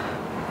മുകളിലായിട്ട്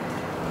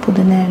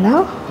പുതിനയില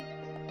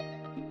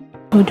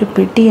ഒരു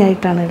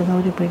പിടിയായിട്ടാണ് ഇടുന്നത്.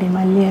 ഒരു പിടി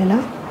മല്ലിയില,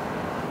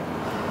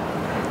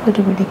 ഒരു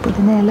പിടി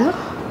പുതിനയില,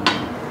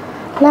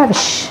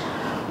 ലാവിഷ്.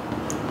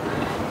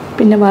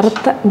 പിന്നെ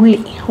വറുത്ത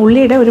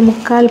ഉള്ളിയുടെ ഒരു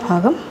 1/4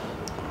 ഭാഗം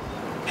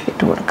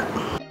ഇട്ട് കൊടുക്കാം.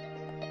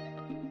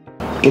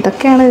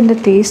 ഇതൊക്കെയാണ് ഇതിൻ്റെ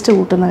ടേസ്റ്റ്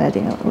കൂട്ടുന്ന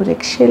കാര്യങ്ങൾ. ഒരു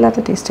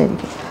രക്ഷയില്ലാത്ത ടേസ്റ്റ്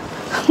ആയിരിക്കും.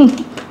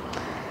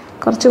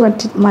 കുറച്ച്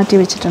മാറ്റി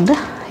വെച്ചിട്ടുണ്ട്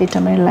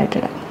ഏറ്റവും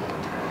മുകളിലായിട്ടിടാൻ.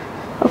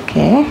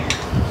 ഓക്കെ.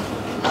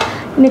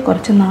 ഇനി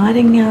കുറച്ച്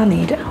നാരങ്ങ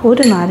നീര്,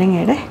 ഒരു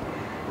നാരങ്ങയുടെ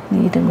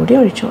നീരും കൂടി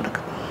ഒഴിച്ചു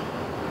കൊടുക്കാം.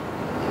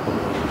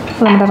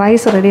 നമ്മുടെ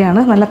റൈസ്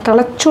റെഡിയാണ്. നല്ല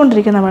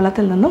തിളച്ചുകൊണ്ടിരിക്കുന്ന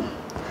വെള്ളത്തിൽ നിന്നും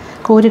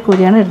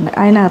കോരിയാണ് ഇടുന്നത്.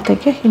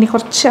 അതിനകത്തേക്ക് ഇനി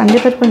കുറച്ച്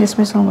അണ്ടിപ്പരിപ്പും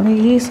കിസ്മിസും കൂടി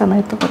ഈ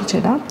സമയത്ത്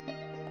കുറച്ചിടാം.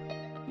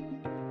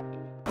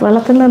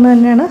 വെള്ളത്തിൽ നിന്ന്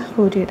തന്നെയാണ്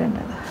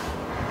കോരിയിടേണ്ടത്,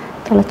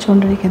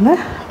 തിളച്ചുകൊണ്ടിരിക്കുന്ന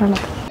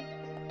വെള്ളത്തിൽ.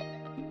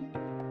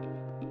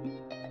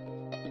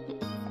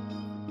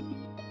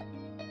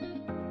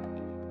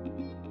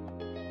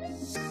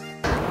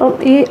 അപ്പം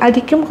ഈ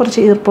അരിക്കും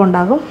കുറച്ച്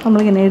ഈർപ്പമുണ്ടാകും.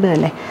 നമ്മളിങ്ങനെ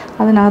ഇടുകയല്ലേ,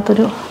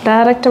 അതിനകത്തൊരു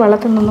ഡയറക്റ്റ്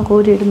വെള്ളത്തിൽ നിന്ന്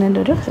കോരി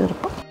ഇടുന്നതിൻ്റെ ഒരു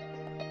ഈർപ്പം.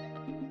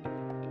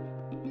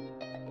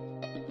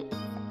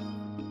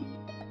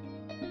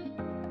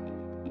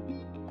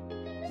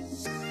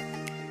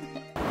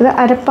 ഇത്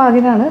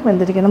അരപ്പാകിനാണ്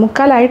വെന്തിരിക്കുന്നത്.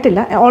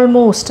 1/4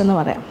 ഓൾമോസ്റ്റ് എന്ന്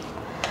പറയാം.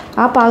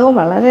 ആ പാകവും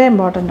വളരെ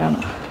ഇമ്പോർട്ടൻ്റ് ആണ്.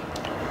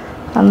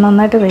 അത്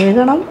നന്നായിട്ട്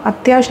വേകണം.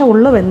 അത്യാവശ്യം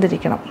ഉള്ളു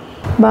വെന്തിരിക്കണം.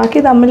 ബാക്കി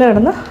തമ്മിൽ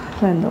കിടന്ന്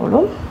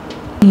വെന്തോളും.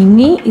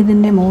 ഇനി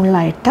ഇതിൻ്റെ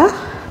മുകളിലായിട്ട്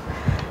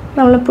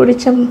നമ്മൾ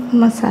പൊടിച്ച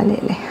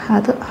മസാലയില്ലേ,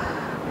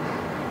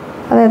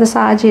 അതായത്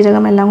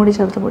സാജീരകം എല്ലാം കൂടി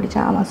ചേർത്ത് പൊടിച്ച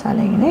ആ മസാല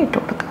ഇങ്ങനെ ഇട്ട്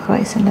കൊടുക്കുക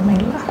റൈസിൻ്റെ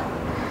മേളിൽ.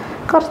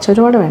 കുറച്ച്,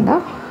 ഒരുപാട് വേണ്ട,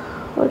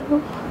 ഒരു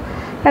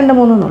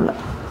 2-3 നുള്ള്.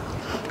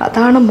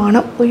 അതാണ്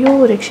മണം. അയ്യോ,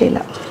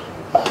 രക്ഷയില്ല.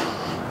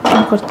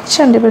 കുറച്ച്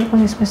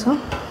അണ്ടിപ്പരിപ്പും കിസ്മിസും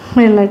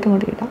മേളിലായിട്ടും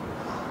കൂടി ഇടാം.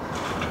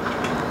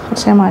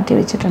 കുറച്ച് ഞാൻ മാറ്റി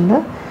വെച്ചിട്ടുണ്ട്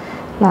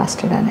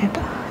ലാസ്റ്റ്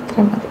ഇടാനായിട്ട്.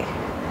 ഇത്രയും മതി.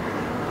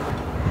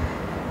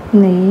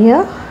 നെയ്യ്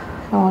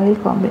ഓയിൽ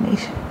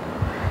കോമ്പിനേഷൻ.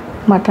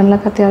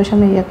 മട്ടണിലൊക്കെ അത്യാവശ്യം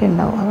നെയ്യൊക്കെ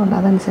ഉണ്ടാവും, അതുകൊണ്ട്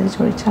അതനുസരിച്ച്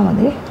ഒഴിച്ചാൽ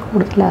മതി,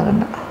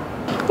 കൂടുതലാകണ്ട.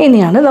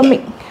 ഇനിയാണ്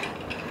ദമ്മിങ്.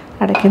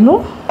 അടയ്ക്കുന്നു.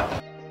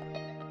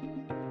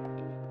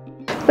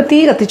 ഇപ്പോൾ തീ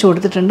കത്തിച്ച്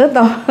കൊടുത്തിട്ടുണ്ട്.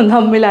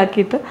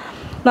 ദമ്മിലാക്കിയിട്ട്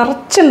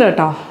നിറച്ചുണ്ട്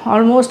കേട്ടോ.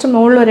 ഓൾമോസ്റ്റ്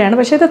മുകളിൽ വരെയാണ്.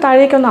 പക്ഷേ ഇത്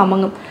താഴേക്കൊന്ന്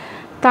അമങ്ങും.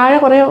 താഴെ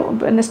കുറേ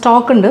പിന്നെ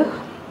സ്റ്റോക്കുണ്ട്,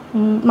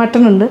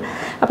 മട്ടനുണ്ട്.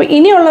 അപ്പോൾ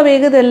ഇനിയുള്ള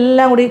വേഗം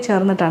ഇതെല്ലാം കൂടി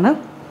ചേർന്നിട്ടാണ്.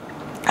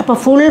 അപ്പോൾ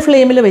ഫുൾ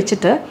ഫ്ലെയിമിൽ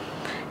വെച്ചിട്ട്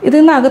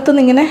ഇതിന്ന്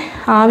അകത്തുനിന്ന് ഇങ്ങനെ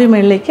ആവി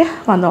മുകളിലേക്ക്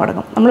വന്നു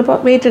തുടങ്ങും. നമ്മളിപ്പോൾ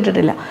വെയിറ്റ്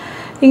ഇട്ടിട്ടില്ല.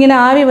 ഇങ്ങനെ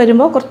ആവി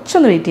വരുമ്പോൾ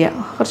കുറച്ചൊന്ന് വെയിറ്റ്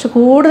ചെയ്യുക, കുറച്ച്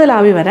കൂടുതൽ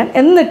ആവി വരാൻ.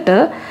 എന്നിട്ട്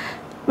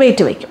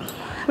വെയിറ്റ് വയ്ക്കും.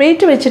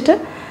 വെയിറ്റ് വെച്ചിട്ട്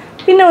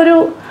പിന്നെ ഒരു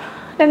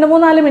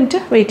 2-3-4 മിനിറ്റ്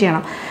വെയിറ്റ്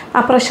ചെയ്യണം. ആ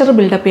പ്രഷർ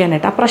ബിൽഡപ്പ്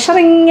ചെയ്യാനായിട്ട്. ആ പ്രഷർ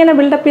ഇങ്ങനെ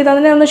ബിൽഡപ്പ് ചെയ്ത്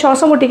അതിനെ ഒന്ന്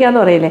ശ്വാസം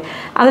മുട്ടിക്കാമെന്ന് പറയില്ലേ,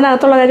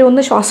 അതിനകത്തുള്ള കാര്യം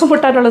ഒന്ന് ശ്വാസം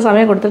മുട്ടാനുള്ള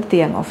സമയം കൊടുത്തിട്ട് തീ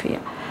അങ്ങ് ഓഫ്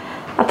ചെയ്യുക.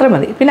 അത്ര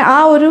മതി. പിന്നെ ആ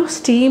ഒരു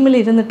സ്റ്റീമിൽ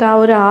ഇരുന്നിട്ട്, ആ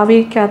ഒരു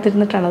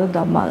ആവിക്കകത്തിരുന്നിട്ടാണ് അത്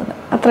ദമ്മാകുന്നത്.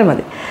 അത്രയും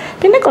മതി.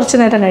 പിന്നെ കുറച്ച്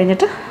നേരം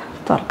കഴിഞ്ഞിട്ട്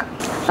തുറക്കാം.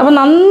 അപ്പോൾ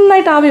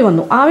നന്നായിട്ട് ആവി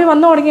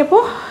വന്നു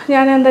തുടങ്ങിയപ്പോൾ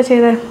ഞാൻ എന്താ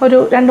ചെയ്തത്, ഒരു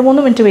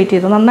 2-3 മിനിറ്റ് വെയിറ്റ്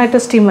ചെയ്തു നന്നായിട്ട്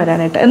സ്റ്റീം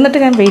വരാനായിട്ട്. എന്നിട്ട്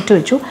ഞാൻ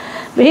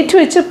വെയിറ്റ്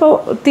വെച്ചിപ്പോൾ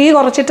തീ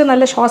കുറച്ചിട്ട്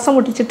നല്ല ശ്വാസം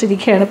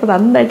മുട്ടിച്ചിട്ടിരിക്കുകയാണ്. ഇപ്പോൾ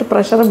നന്നായിട്ട്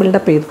പ്രഷർ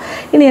ബിൽഡപ്പ് ചെയ്തു.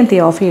 ഇനി ഞാൻ തീ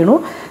ഓഫ് ചെയ്യണു.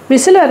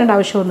 വിസിൽ വരേണ്ട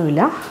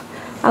ആവശ്യമൊന്നുമില്ല.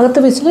 അകത്ത്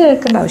വിസിൽ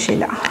കേൾക്കേണ്ട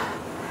ആവശ്യമില്ല.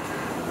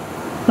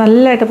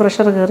 നല്ലതായിട്ട്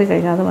പ്രഷർ കയറി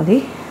കഴിഞ്ഞാൽ അത് മതി.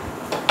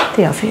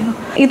 തീ ഓഫ് ചെയ്യുന്നു.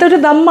 ഇതൊരു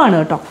ദമ്മാണ്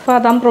കേട്ടോ. അപ്പോൾ ആ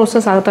ദം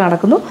പ്രോസസ്സ് അകത്ത്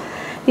നടക്കുന്നു.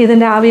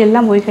 ഇതിൻ്റെ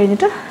ആവിയെല്ലാം പോയി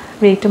കഴിഞ്ഞിട്ട്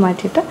വെയിറ്റ്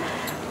മാറ്റിയിട്ട്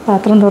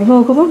പാത്രം തുറന്ന്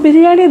നോക്കുമ്പോൾ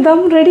ബിരിയാണി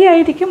ദം റെഡി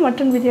ആയിരിക്കും.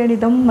 മട്ടൺ ബിരിയാണി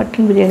ദം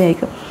മട്ടൺ ബിരിയാണി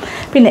ആയിരിക്കും.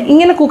 പിന്നെ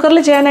ഇങ്ങനെ കുക്കറിൽ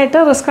ചെയ്യാനായിട്ട്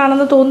റിസ്ക്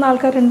ആണെന്ന് തോന്നുന്ന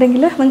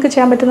ആൾക്കാരുണ്ടെങ്കിൽ നിങ്ങൾക്ക്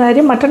ചെയ്യാൻ പറ്റുന്ന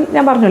കാര്യം മട്ടൺ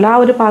ഞാൻ പറഞ്ഞല്ലോ ആ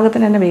ഒരു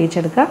പാകത്തിന് തന്നെ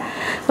വേവിച്ചെടുക്കുക.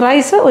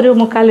 റൈസ് ഒരു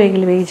 3/4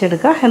 വേഗിൽ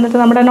വേവിച്ചെടുക്കുക. എന്നിട്ട്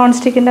നമ്മുടെ നോൺ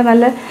സ്റ്റിക്കിൻ്റെ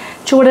നല്ല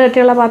ചൂട്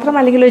കട്ടിയുള്ള പാത്രം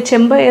അല്ലെങ്കിൽ ഒരു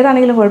ചെമ്പ്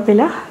ഏതാണെങ്കിലും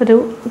കുഴപ്പമില്ല, ഒരു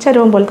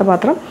ചരുവം പോലത്തെ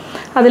പാത്രം,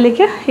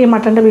 അതിലേക്ക് ഈ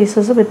മട്ടൻ്റെ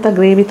പീസസ് വിത്ത്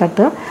ഗ്രേവി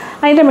തട്ടുക.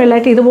 അതിൻ്റെ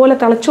മുകളിലായിട്ട് ഇതുപോലെ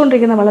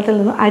തിളച്ചുകൊണ്ടിരിക്കുന്ന വെള്ളത്തിൽ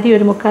നിന്ന് അരി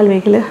ഒരു 3/4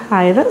 വേഗിൽ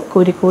ആയത്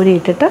കോരി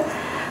ഇട്ടിട്ട്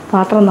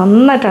പാത്രം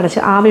നന്നായിട്ട് അടച്ച്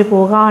ആവി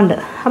പോകാണ്ട്.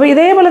 അപ്പോൾ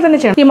ഇതേപോലെ തന്നെ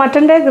ചെയ്യണം. ഈ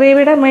മട്ടൻ്റെ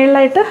ഗ്രേവിയുടെ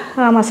മുകളിലായിട്ട്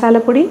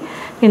മസാലപ്പൊടി,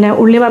 പിന്നെ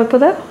ഉള്ളി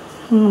വറുത്തത്,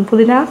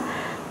 പുതിന,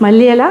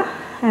 മല്ലിയില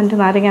ആൻഡ്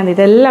നാരങ്ങാന്തി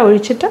ഇതെല്ലാം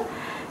ഒഴിച്ചിട്ട്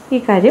ഈ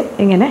കാര്യം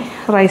ഇങ്ങനെ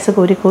റൈസ്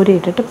കോരി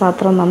ഇട്ടിട്ട്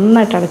പാത്രം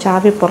നന്നായിട്ട് അടച്ച്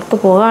ആവി പുറത്ത്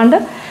പോകാണ്ട്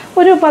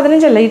ഒരു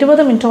 15 അല്ല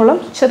 20 മിനിറ്റോളം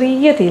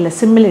ചെറിയ തീയിൽ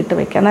സിമ്മിലിട്ട്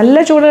വയ്ക്കുക. നല്ല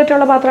ചൂട്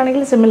കെട്ടുള്ള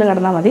പാത്രമാണെങ്കിൽ സിമ്മിൽ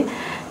കിടന്നാൽ മതി.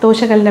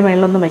 ദോശക്കല്ലിൻ്റെ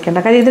മുകളിലൊന്നും വെക്കേണ്ട.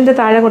 കാര്യം ഇതിൻ്റെ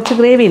താഴെ കുറച്ച്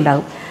ഗ്രേവി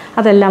ഉണ്ടാകും.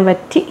 അതെല്ലാം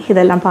വറ്റി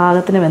ഇതെല്ലാം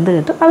പാകത്തിന് വെന്ത്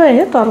കിട്ടും. അത്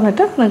കഴിഞ്ഞ്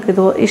തുറന്നിട്ട് നിങ്ങൾക്ക്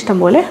ഇത് ഇഷ്ടം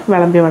പോലെ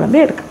വിളമ്പി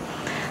എടുക്കാം.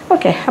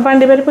 ഓക്കെ. അപ്പോൾ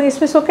അണ്ടിപ്പരിപ്പ്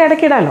കിസ്മിസും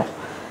ഇടയ്ക്കിടാമല്ലോ.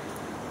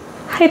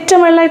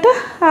 ഏറ്റവും വെള്ളമായിട്ട്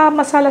ആ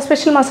മസാല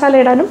സ്പെഷ്യൽ മസാല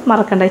ഇടാനും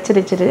മറക്കണ്ട.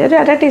 ഇച്ചിരി ഒരു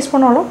 1/2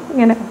 ടീസ്പൂണോളം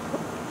ഇങ്ങനെ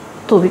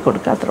തൂവി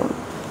കൊടുക്കുക. അത്രേ ഉള്ളൂ.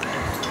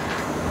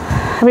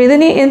 അപ്പോൾ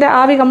ഇതിൻ്റെ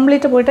ആവി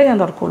കംപ്ലീറ്റ് പോയിട്ടേ ഞാൻ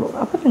തുറക്കുള്ളൂ.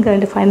 അപ്പോൾ നിങ്ങൾക്ക്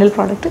അതിൻ്റെ ഫൈനൽ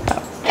പ്രോഡക്റ്റ്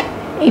കാണാം.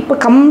 ഇപ്പോൾ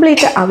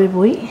കംപ്ലീറ്റ് ആവി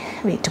പോയി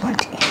വെയിറ്റ്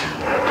മാറ്റി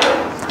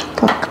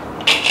തുറക്കാം.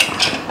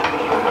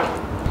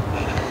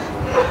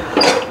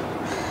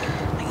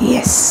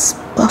 Yes,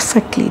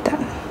 perfectly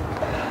done.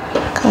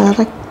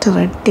 Correct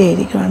ready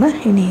ആയിരിക്കുകയാണ്.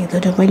 ഇനി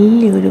ഇതൊരു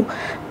വലിയൊരു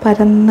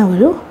പരന്ന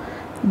ഒരു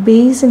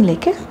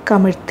ബേസിനിലേക്ക്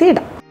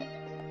കമിഴ്ത്തിയിടാം.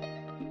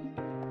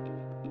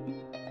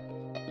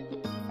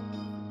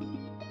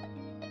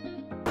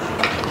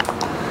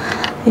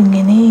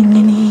 ഇങ്ങനെ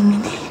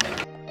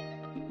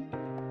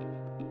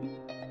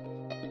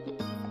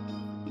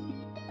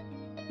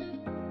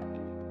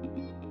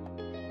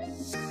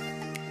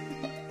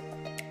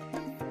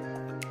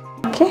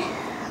ഓക്കെ,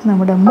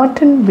 നമ്മുടെ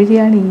മട്ടൺ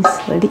ബിരിയാണി ഈസ്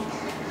റെഡി.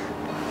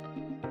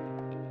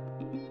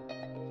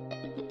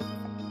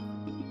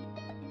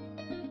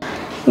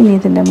 ഇനി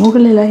ഇതിൻ്റെ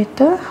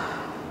മുകളിലായിട്ട്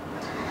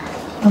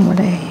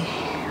നമ്മുടെ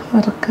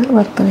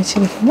വറുത്ത്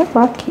വെച്ചിരിക്കുന്ന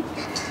ബാക്കി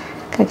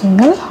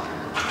കാര്യങ്ങൾ.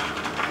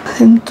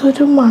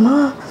 എന്തൊരു മണം!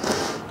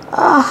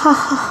 ആഹാ,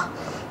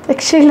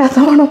 രക്ഷയില്ലാത്ത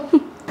മണം.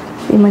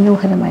 ഈ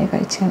മനോഹരമായ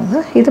കാഴ്ചയാണിത്.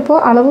 ഇതിപ്പോൾ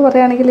അളവ്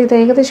പറയുകയാണെങ്കിൽ ഇത്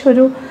ഏകദേശം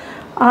ഒരു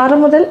 6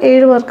 മുതൽ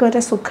 7 പേർക്ക്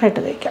വരെ സുഖമായിട്ട്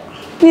കഴിക്കാം.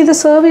 ഇനി ഇത്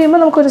സെർവ്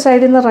ചെയ്യുമ്പോൾ നമുക്കൊരു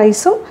സൈഡിൽ നിന്ന്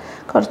റൈസും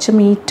കുറച്ച്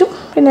മീറ്റും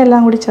പിന്നെ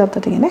എല്ലാം കൂടി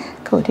ചേർത്തിട്ട് ഇങ്ങനെ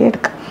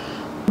കോരിയെടുക്കാം.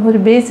 ഒരു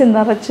ബേസിൻ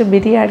നിറച്ച്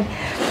ബിരിയാണി.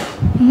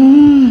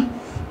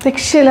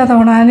 രക്ഷയില്ലാത്ത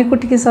മണം.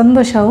 ആനക്കുട്ടിക്ക്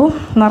സന്തോഷമാവും.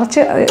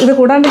 നിറച്ച് ഇത്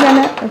കൂടാണ്ട് ഞാൻ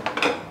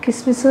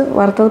കിസ്മിസ്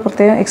വറുത്തത്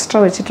പ്രത്യേകം എക്സ്ട്രാ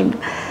വെച്ചിട്ടുണ്ട്.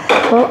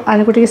 അപ്പോൾ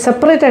ആനക്കുട്ടിക്ക്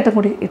സെപ്പറേറ്റ് ആയിട്ടും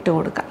കൂടി ഇട്ട്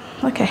കൊടുക്കാം.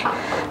 ഓക്കെ.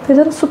 അപ്പോൾ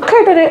ഇത്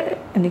സുഖമായിട്ടൊരു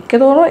എനിക്ക്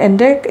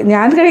തോന്നുന്നു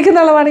ഞാൻ കഴിക്കുന്ന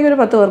അളവാണെങ്കിൽ ഒരു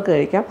 10 പേർക്ക്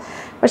കഴിക്കാം.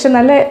 പക്ഷെ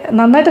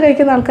നന്നായിട്ട്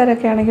കഴിക്കുന്ന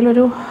ആൾക്കാരൊക്കെ ആണെങ്കിൽ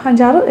ഒരു 5,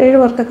 6, 7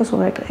 പേർക്കൊക്കെ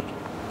സുഖമായിട്ട് കഴിക്കും.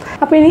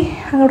 അപ്പോൾ ഇനി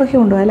അങ്ങോട്ടേക്ക്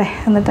കൊണ്ടുപോകാം അല്ലേ?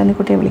 എന്നിട്ട്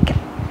അനിക്കുട്ടിയെ വിളിക്കാം.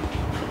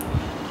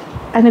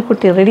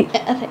 Anikutty ready,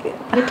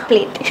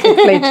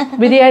 plate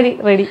biryani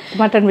ready,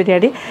 mutton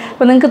biryani.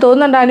 അപ്പോൾ നിങ്ങൾക്ക്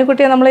തോന്നുന്നുണ്ട്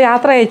അനുക്കുട്ടിയെ നമ്മൾ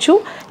യാത്ര അയച്ചു.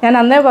 ഞാൻ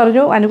അന്നേ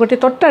പറഞ്ഞു അനുക്കുട്ടി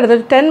തൊട്ടടുത്ത്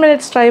ഒരു 10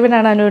 മിനിറ്റ്സ്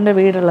ഡ്രൈവിനാണ് അനുവിൻ്റെ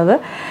വീടുള്ളത്.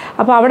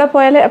 അപ്പോൾ അവിടെ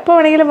പോയാൽ എപ്പോൾ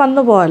വേണമെങ്കിലും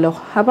വന്നു പോകാമല്ലോ.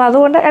 അപ്പോൾ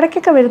അതുകൊണ്ട്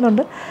ഇടയ്ക്കൊക്കെ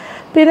വരുന്നുണ്ട്.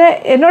 പിന്നെ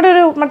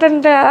എന്നോടൊരു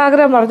മട്ടൻ്റെ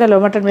ആഗ്രഹം പറഞ്ഞല്ലോ,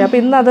 മട്ടൺ ബിരിയാണി.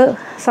 അപ്പോൾ ഇന്നത്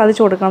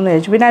സാധിച്ചു കൊടുക്കണം എന്ന്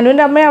ചോദിച്ചു. പിന്നെ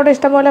അനുവിൻ്റെ അമ്മയെ അവിടെ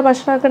ഇഷ്ടംപോലെ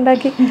ഭക്ഷണമൊക്കെ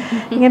ഉണ്ടാക്കി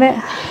ഇങ്ങനെ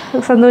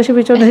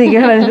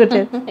സന്തോഷിപ്പിച്ചുകൊണ്ടിരിക്കുകയാണ്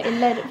അനുക്കുട്ടി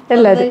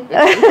എല്ലാവരും.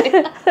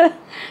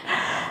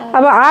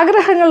 അപ്പോൾ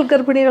ആഗ്രഹങ്ങൾ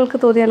ഗർഭിണികൾക്ക്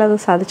തോന്നിയാൽ അത്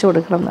സാധിച്ചു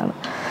കൊടുക്കണം എന്നാണ്.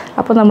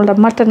 അപ്പോൾ നമ്മളുടെ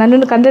മട്ടൺ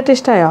അനുവിന് കണ്ടിട്ട്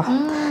ഇഷ്ടമായോ?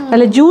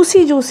 നല്ല ജ്യൂസി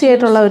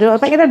ആയിട്ടുള്ള ഒരു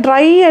ഭയങ്കര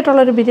ഡ്രൈ ആയിട്ടുള്ള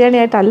ഒരു ബിരിയാണി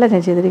ആയിട്ടല്ല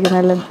ഞാൻ ചെയ്തിരിക്കുന്നത്,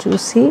 നല്ല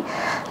ജ്യൂസി.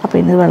 അപ്പോൾ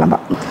ഇന്ന്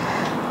വിളമ്പാം.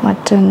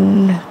 മട്ടൺ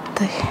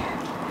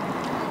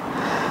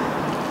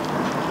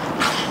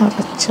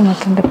നിറച്ച്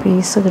മട്ടൻ്റെ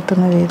പീസ്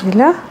കിട്ടുന്ന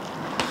രീതിയിൽ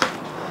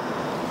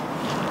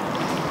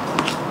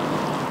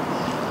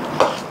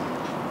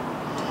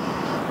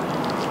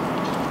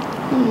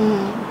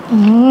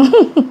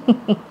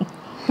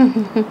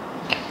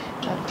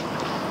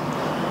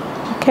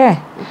ഓക്കെ.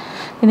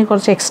 ഇനി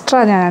കുറച്ച് എക്സ്ട്രാ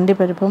ഞാൻ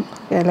അണ്ടിപ്പരിപ്പും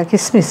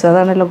കിസ്മിസ്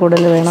അതാണല്ലോ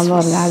കൂടുതൽ വേണമെന്ന്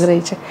പറഞ്ഞ്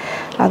ആഗ്രഹിച്ച്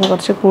അത്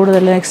കുറച്ച്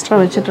കൂടുതൽ എക്സ്ട്രാ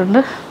വെച്ചിട്ടുണ്ട്.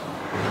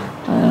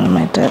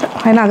 മറ്റേ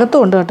അതിനകത്തും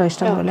ഉണ്ട് കേട്ടോ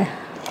ഇഷ്ടംപോലെ.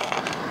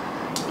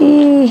 ഈ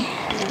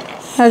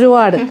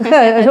ഒരുപാട്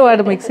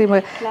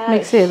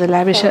മിക്സ് ചെയ്ത്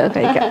ലാവിഷ്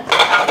കഴിക്കാം.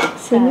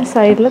 പിന്നെ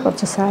സൈഡിൽ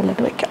കുറച്ച്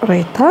സാലഡ് വയ്ക്കാം.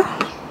 റൈത്ത,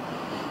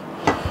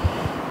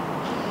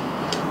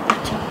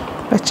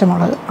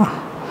 പച്ചമുളക്.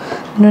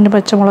 പിന്നെ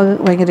പച്ചമുളക്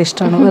ഭയങ്കര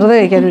ഇഷ്ടമാണ്, വെറുതെ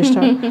കഴിക്കാനും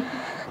ഇഷ്ടമാണ്.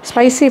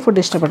 സ്പൈസി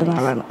ഫുഡ് ഇഷ്ടപ്പെടുന്ന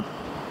ആളാണ്.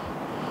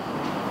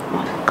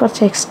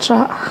 കുറച്ച് എക്സ്ട്രാ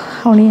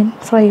ഓണിയൻ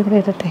ഫ്രൈ ഇവിടെ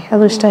ഇടട്ടെ,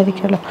 അതും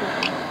ഇഷ്ടമായിരിക്കുമല്ലോ.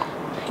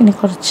 ഇനി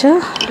കുറച്ച്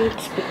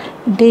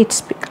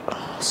ഡേറ്റ്സ് പിക്കിൾ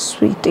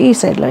സ്വീറ്റ് ഈ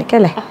സൈഡിൽ വയ്ക്കാം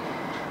അല്ലേ?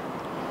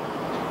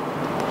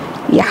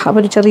 അപ്പോൾ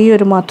ഒരു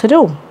ചെറിയൊരു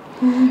മധുരവും.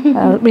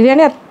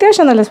 ബിരിയാണി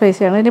അത്യാവശ്യം നല്ല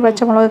സ്പൈസിയാണ്. ഇനി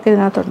പച്ചമുളകൊക്കെ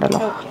ഇതിനകത്തുണ്ടല്ലോ.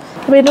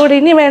 അപ്പോൾ ഇതിനോട്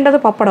ഇനി വേണ്ടത്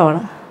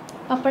പപ്പടമാണ്.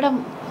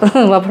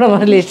 പപ്പടം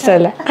വലിയ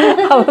ഇഷ്ടമല്ല,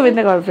 അപ്പോൾ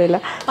പിന്നെ കുഴപ്പമില്ല.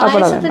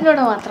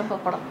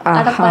 പപ്പടം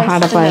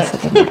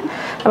അടപ്പായസത്തിന്.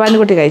 അപ്പോൾ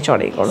അനുകുട്ടി കഴിച്ചു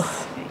തുടങ്ങിക്കോളൂ.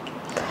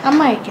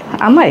 അമ്മ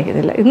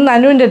കഴിക്കുന്നില്ല, ഇന്ന്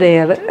അനുവിൻ്റെ ഡേ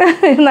ആണ്.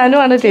 ഇന്ന്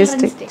അനുവാണ്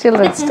ടേസ്റ്റ്,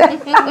 ചിൽഡ്രൻസ് ഡേ.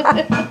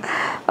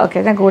 ഓക്കെ,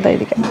 ഞാൻ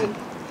കൂട്ടായിരിക്കാം.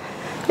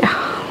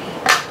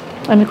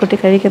 അനുകുട്ടി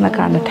കഴിക്കുന്ന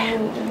കാണട്ടെ,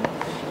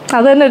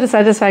 അത് തന്നെ ഒരു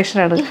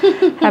സാറ്റിസ്ഫാക്ഷനാണ്,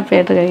 ഹാപ്പി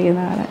ആയിട്ട്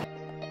കഴിക്കുന്നതാണ്.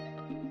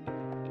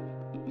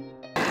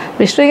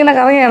 വിഷ്ണു ഇങ്ങനെ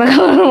കറങ്ങിയാണ്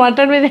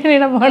മട്ടൺ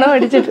ബിരിയാണിയുടെ മണം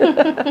അടിച്ചിട്ട്,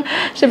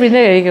 പക്ഷെ പിന്നെ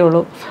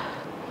കഴിക്കുള്ളൂ.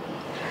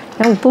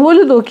 ഞാൻ ഉപ്പ്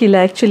പോലും നോക്കിയില്ല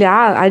ആക്ച്വലി, ആ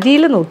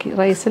അരിയിൽ നോക്കി,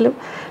 റൈസിലും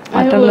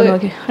മട്ടണിലും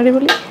നോക്കി.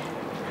 അടിപൊളി,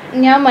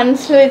 ഞാൻ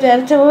മനസ്സിൽ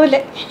വിചാരിച്ച പോലെ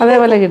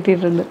അതേപോലെ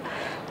കിട്ടിയിട്ടുണ്ട്.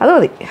 അത്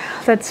മതി,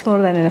 ദാറ്റ്സ് മോർ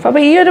ദാൻ എനഫ്.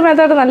 അപ്പോൾ ഈ ഒരു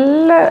മെത്തേഡ്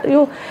നല്ല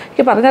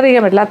എനിക്ക്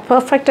പറഞ്ഞറിയാൻ പറ്റില്ല, അത്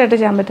പെർഫെക്റ്റ് ആയിട്ട്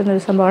ചെയ്യാൻ പറ്റുന്ന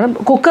ഒരു സംഭവമാണ്.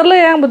 കുക്കറിൽ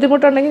ചെയ്യാൻ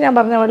ബുദ്ധിമുട്ടുണ്ടെങ്കിൽ ഞാൻ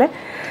പറഞ്ഞ പോലെ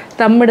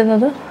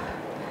ദമ്മിടുന്നത്,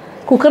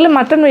 കുക്കറിൽ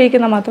മട്ടൺ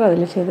വേവിക്കുന്ന മാത്രം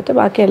അതിൽ ചെയ്തിട്ട്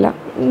ബാക്കിയെല്ലാം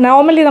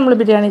നോർമലി നമ്മൾ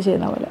ബിരിയാണി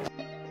ചെയ്യുന്ന പോലെ.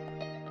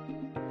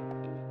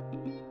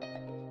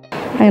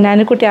 അങ്ങനെ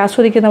അനുക്കുട്ടി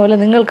ആസ്വദിക്കുന്ന പോലെ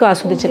നിങ്ങൾക്കും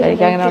ആസ്വദിച്ച്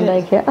കഴിക്കാം. അങ്ങനെ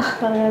ഉണ്ടാക്കിയ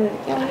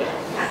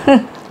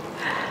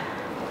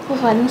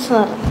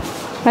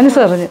മനസ്സ്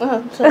പറഞ്ഞു,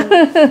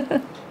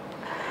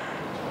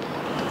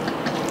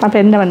 അപ്പം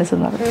എൻ്റെ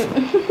മനസ്സെന്ന് പറഞ്ഞു.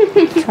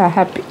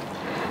 ഹാപ്പി.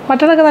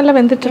 മട്ടണൊക്കെ നല്ല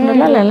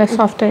വെന്തിട്ടുണ്ടല്ലോ അല്ലേ, നല്ല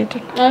സോഫ്റ്റ്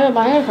ആയിട്ടുണ്ട്.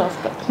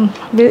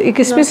 ഈ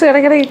കിസ്മിസ്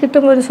ഇടയ്ക്കിടയ്ക്ക്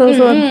കിട്ടുമ്പോൾ ഒരു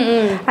സോസ് വന്നു.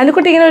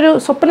 അനുക്കുട്ടി ഇങ്ങനെ ഒരു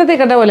സ്വപ്നത്തിൽ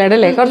കണ്ട പോലെ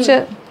അല്ലേ, കുറച്ച്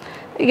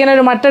ഇങ്ങനെ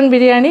ഒരു മട്ടൺ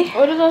ബിരിയാണി.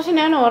 ഒരു ദിവസം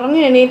ഞാൻ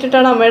ഉറങ്ങി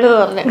എണീറ്റിട്ടാണ് അമ്മയുടെ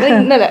പറഞ്ഞത്,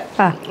 ഇന്നലെ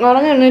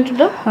ഉറങ്ങി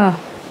എണീറ്റിട്ട്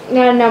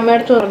ഞാൻ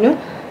അമ്മയടുത്ത് പറഞ്ഞു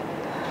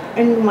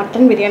എനിക്ക്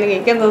മട്ടൺ ബിരിയാണി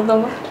കഴിക്കാൻ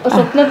തോന്നുന്നു,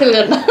 സ്വപ്നത്തിൽ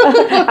കണ്ട.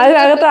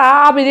 അതിനകത്ത് ആ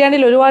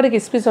ബിരിയാണിയിൽ ഒരുപാട്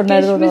കിസ്മിസ്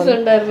ഉണ്ടായിരുന്നു,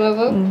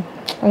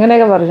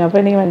 അങ്ങനെയൊക്കെ പറഞ്ഞു. അപ്പോൾ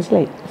എനിക്ക്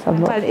മനസ്സിലായി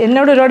സംഭവം.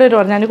 എന്നോട് ഒരുപാട് പേര്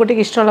പറഞ്ഞു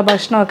അനുക്കുട്ടിക്ക് ഇഷ്ടമുള്ള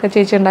ഭക്ഷണമൊക്കെ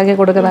ചേച്ചി ഉണ്ടാക്കി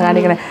കൊടുക്കുന്ന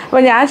കാണിക്കണേ.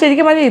 അപ്പോൾ ഞാൻ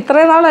ശരിക്കും പറഞ്ഞു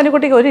ഇത്രയും നാൾ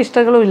അനുക്കുട്ടിക്ക് ഒരു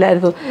ഇഷ്ടങ്ങളും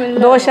ഇല്ലായിരുന്നു,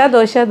 ദോശ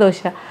ദോശ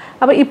ദോശ.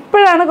 അപ്പോൾ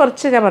ഇപ്പോഴാണ്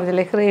കുറച്ച് ഞാൻ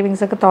പറഞ്ഞില്ലേ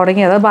ക്രേവിങ്സ് ഒക്കെ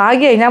തുടങ്ങിയത്. അത്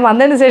ഭാഗ്യമായി, ഞാൻ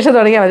വന്നതിന് ശേഷം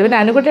തുടങ്ങിയാൽ മതി. പിന്നെ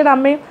അനുക്കുട്ടിയുടെ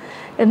അമ്മയും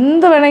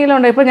എന്ത് വേണമെങ്കിലും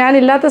ഉണ്ട്. ഇപ്പോൾ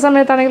ഞാനില്ലാത്ത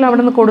സമയത്താണെങ്കിലും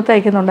അവിടെ നിന്ന്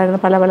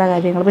കൊടുത്തയക്കുന്നുണ്ടായിരുന്നു പല പല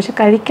കാര്യങ്ങൾ, പക്ഷെ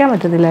കഴിക്കാൻ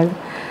പറ്റുന്നില്ലായിരുന്നു.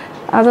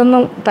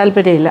 അതൊന്നും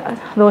താല്പര്യമില്ല.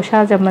 ദോശ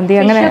ചമ്മന്തി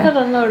അങ്ങനെ.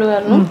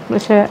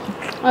 പക്ഷേ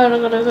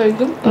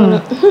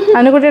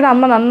അനുക്കുട്ടിയുടെ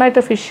അമ്മ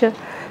നന്നായിട്ട് ഫിഷ്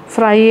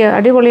ഫ്രൈ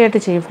അടിപൊളിയായിട്ട്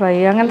ചെയ്യും. ഫ്രൈ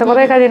അങ്ങനത്തെ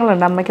കുറേ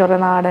കാര്യങ്ങളുണ്ട്. അമ്മയ്ക്ക് കുറേ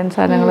നാടൻ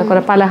സാധനങ്ങൾ,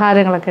 കുറേ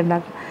പലഹാരങ്ങളൊക്കെ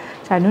ഉണ്ടാക്കും.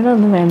 പക്ഷെ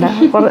അനുവിനൊന്നും വേണ്ട.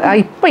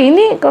 ഇപ്പം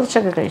ഇനി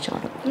കുറച്ചൊക്കെ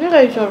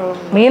കഴിച്ചോളൂ.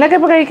 മീനൊക്കെ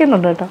ഇപ്പോൾ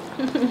കഴിക്കുന്നുണ്ട് കേട്ടോ.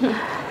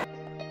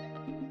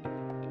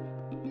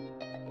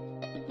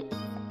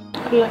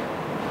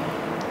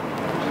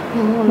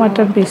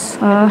 മട്ടൺ പീസ്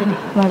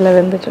നല്ല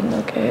വെന്തിട്ടുണ്ട്.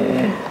 ഓക്കെ,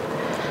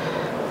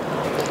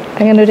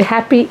 അങ്ങനെ ഒരു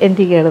ഹാപ്പി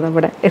എൻഡിങ് ആണ്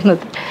നമ്മുടെ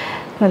ഇന്നത്തെ.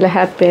 നല്ല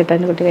ഹാപ്പി ആയിട്ട്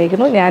അനുകുട്ടി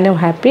കഴിക്കുന്നു, ഞാനും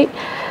ഹാപ്പി,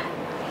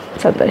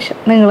 സന്തോഷം.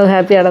 നിങ്ങളും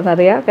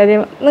ഹാപ്പിയാണെന്നറിയാം.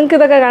 കാര്യം നിങ്ങൾക്ക്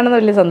ഇതൊക്കെ കാണുന്ന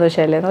വലിയ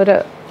സന്തോഷമല്ലേ,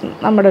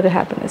 നമ്മുടെ ഒരു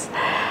ഹാപ്പിനെസ്.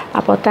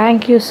 അപ്പോൾ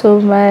താങ്ക് യു സോ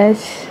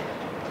മച്ച്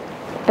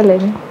അല്ലേ,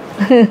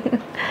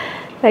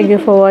 താങ്ക് യു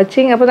ഫോർ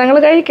വാച്ചിങ്. അപ്പോൾ ഞങ്ങൾ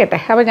കഴിക്കട്ടെ.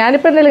 അപ്പോൾ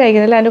ഞാനിപ്പോൾ എന്തെങ്കിലും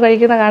കഴിക്കുന്നില്ല, അനു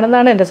കഴിക്കുന്ന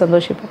കാണുന്നതാണ് എൻ്റെ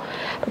സന്തോഷം ഇപ്പോൾ.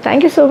 അപ്പോൾ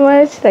thank you so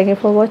much, thank you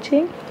for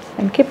watching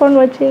and keep on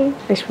watching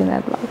Lekshmi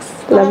Nair vlogs.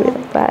 Love you.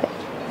 Bye.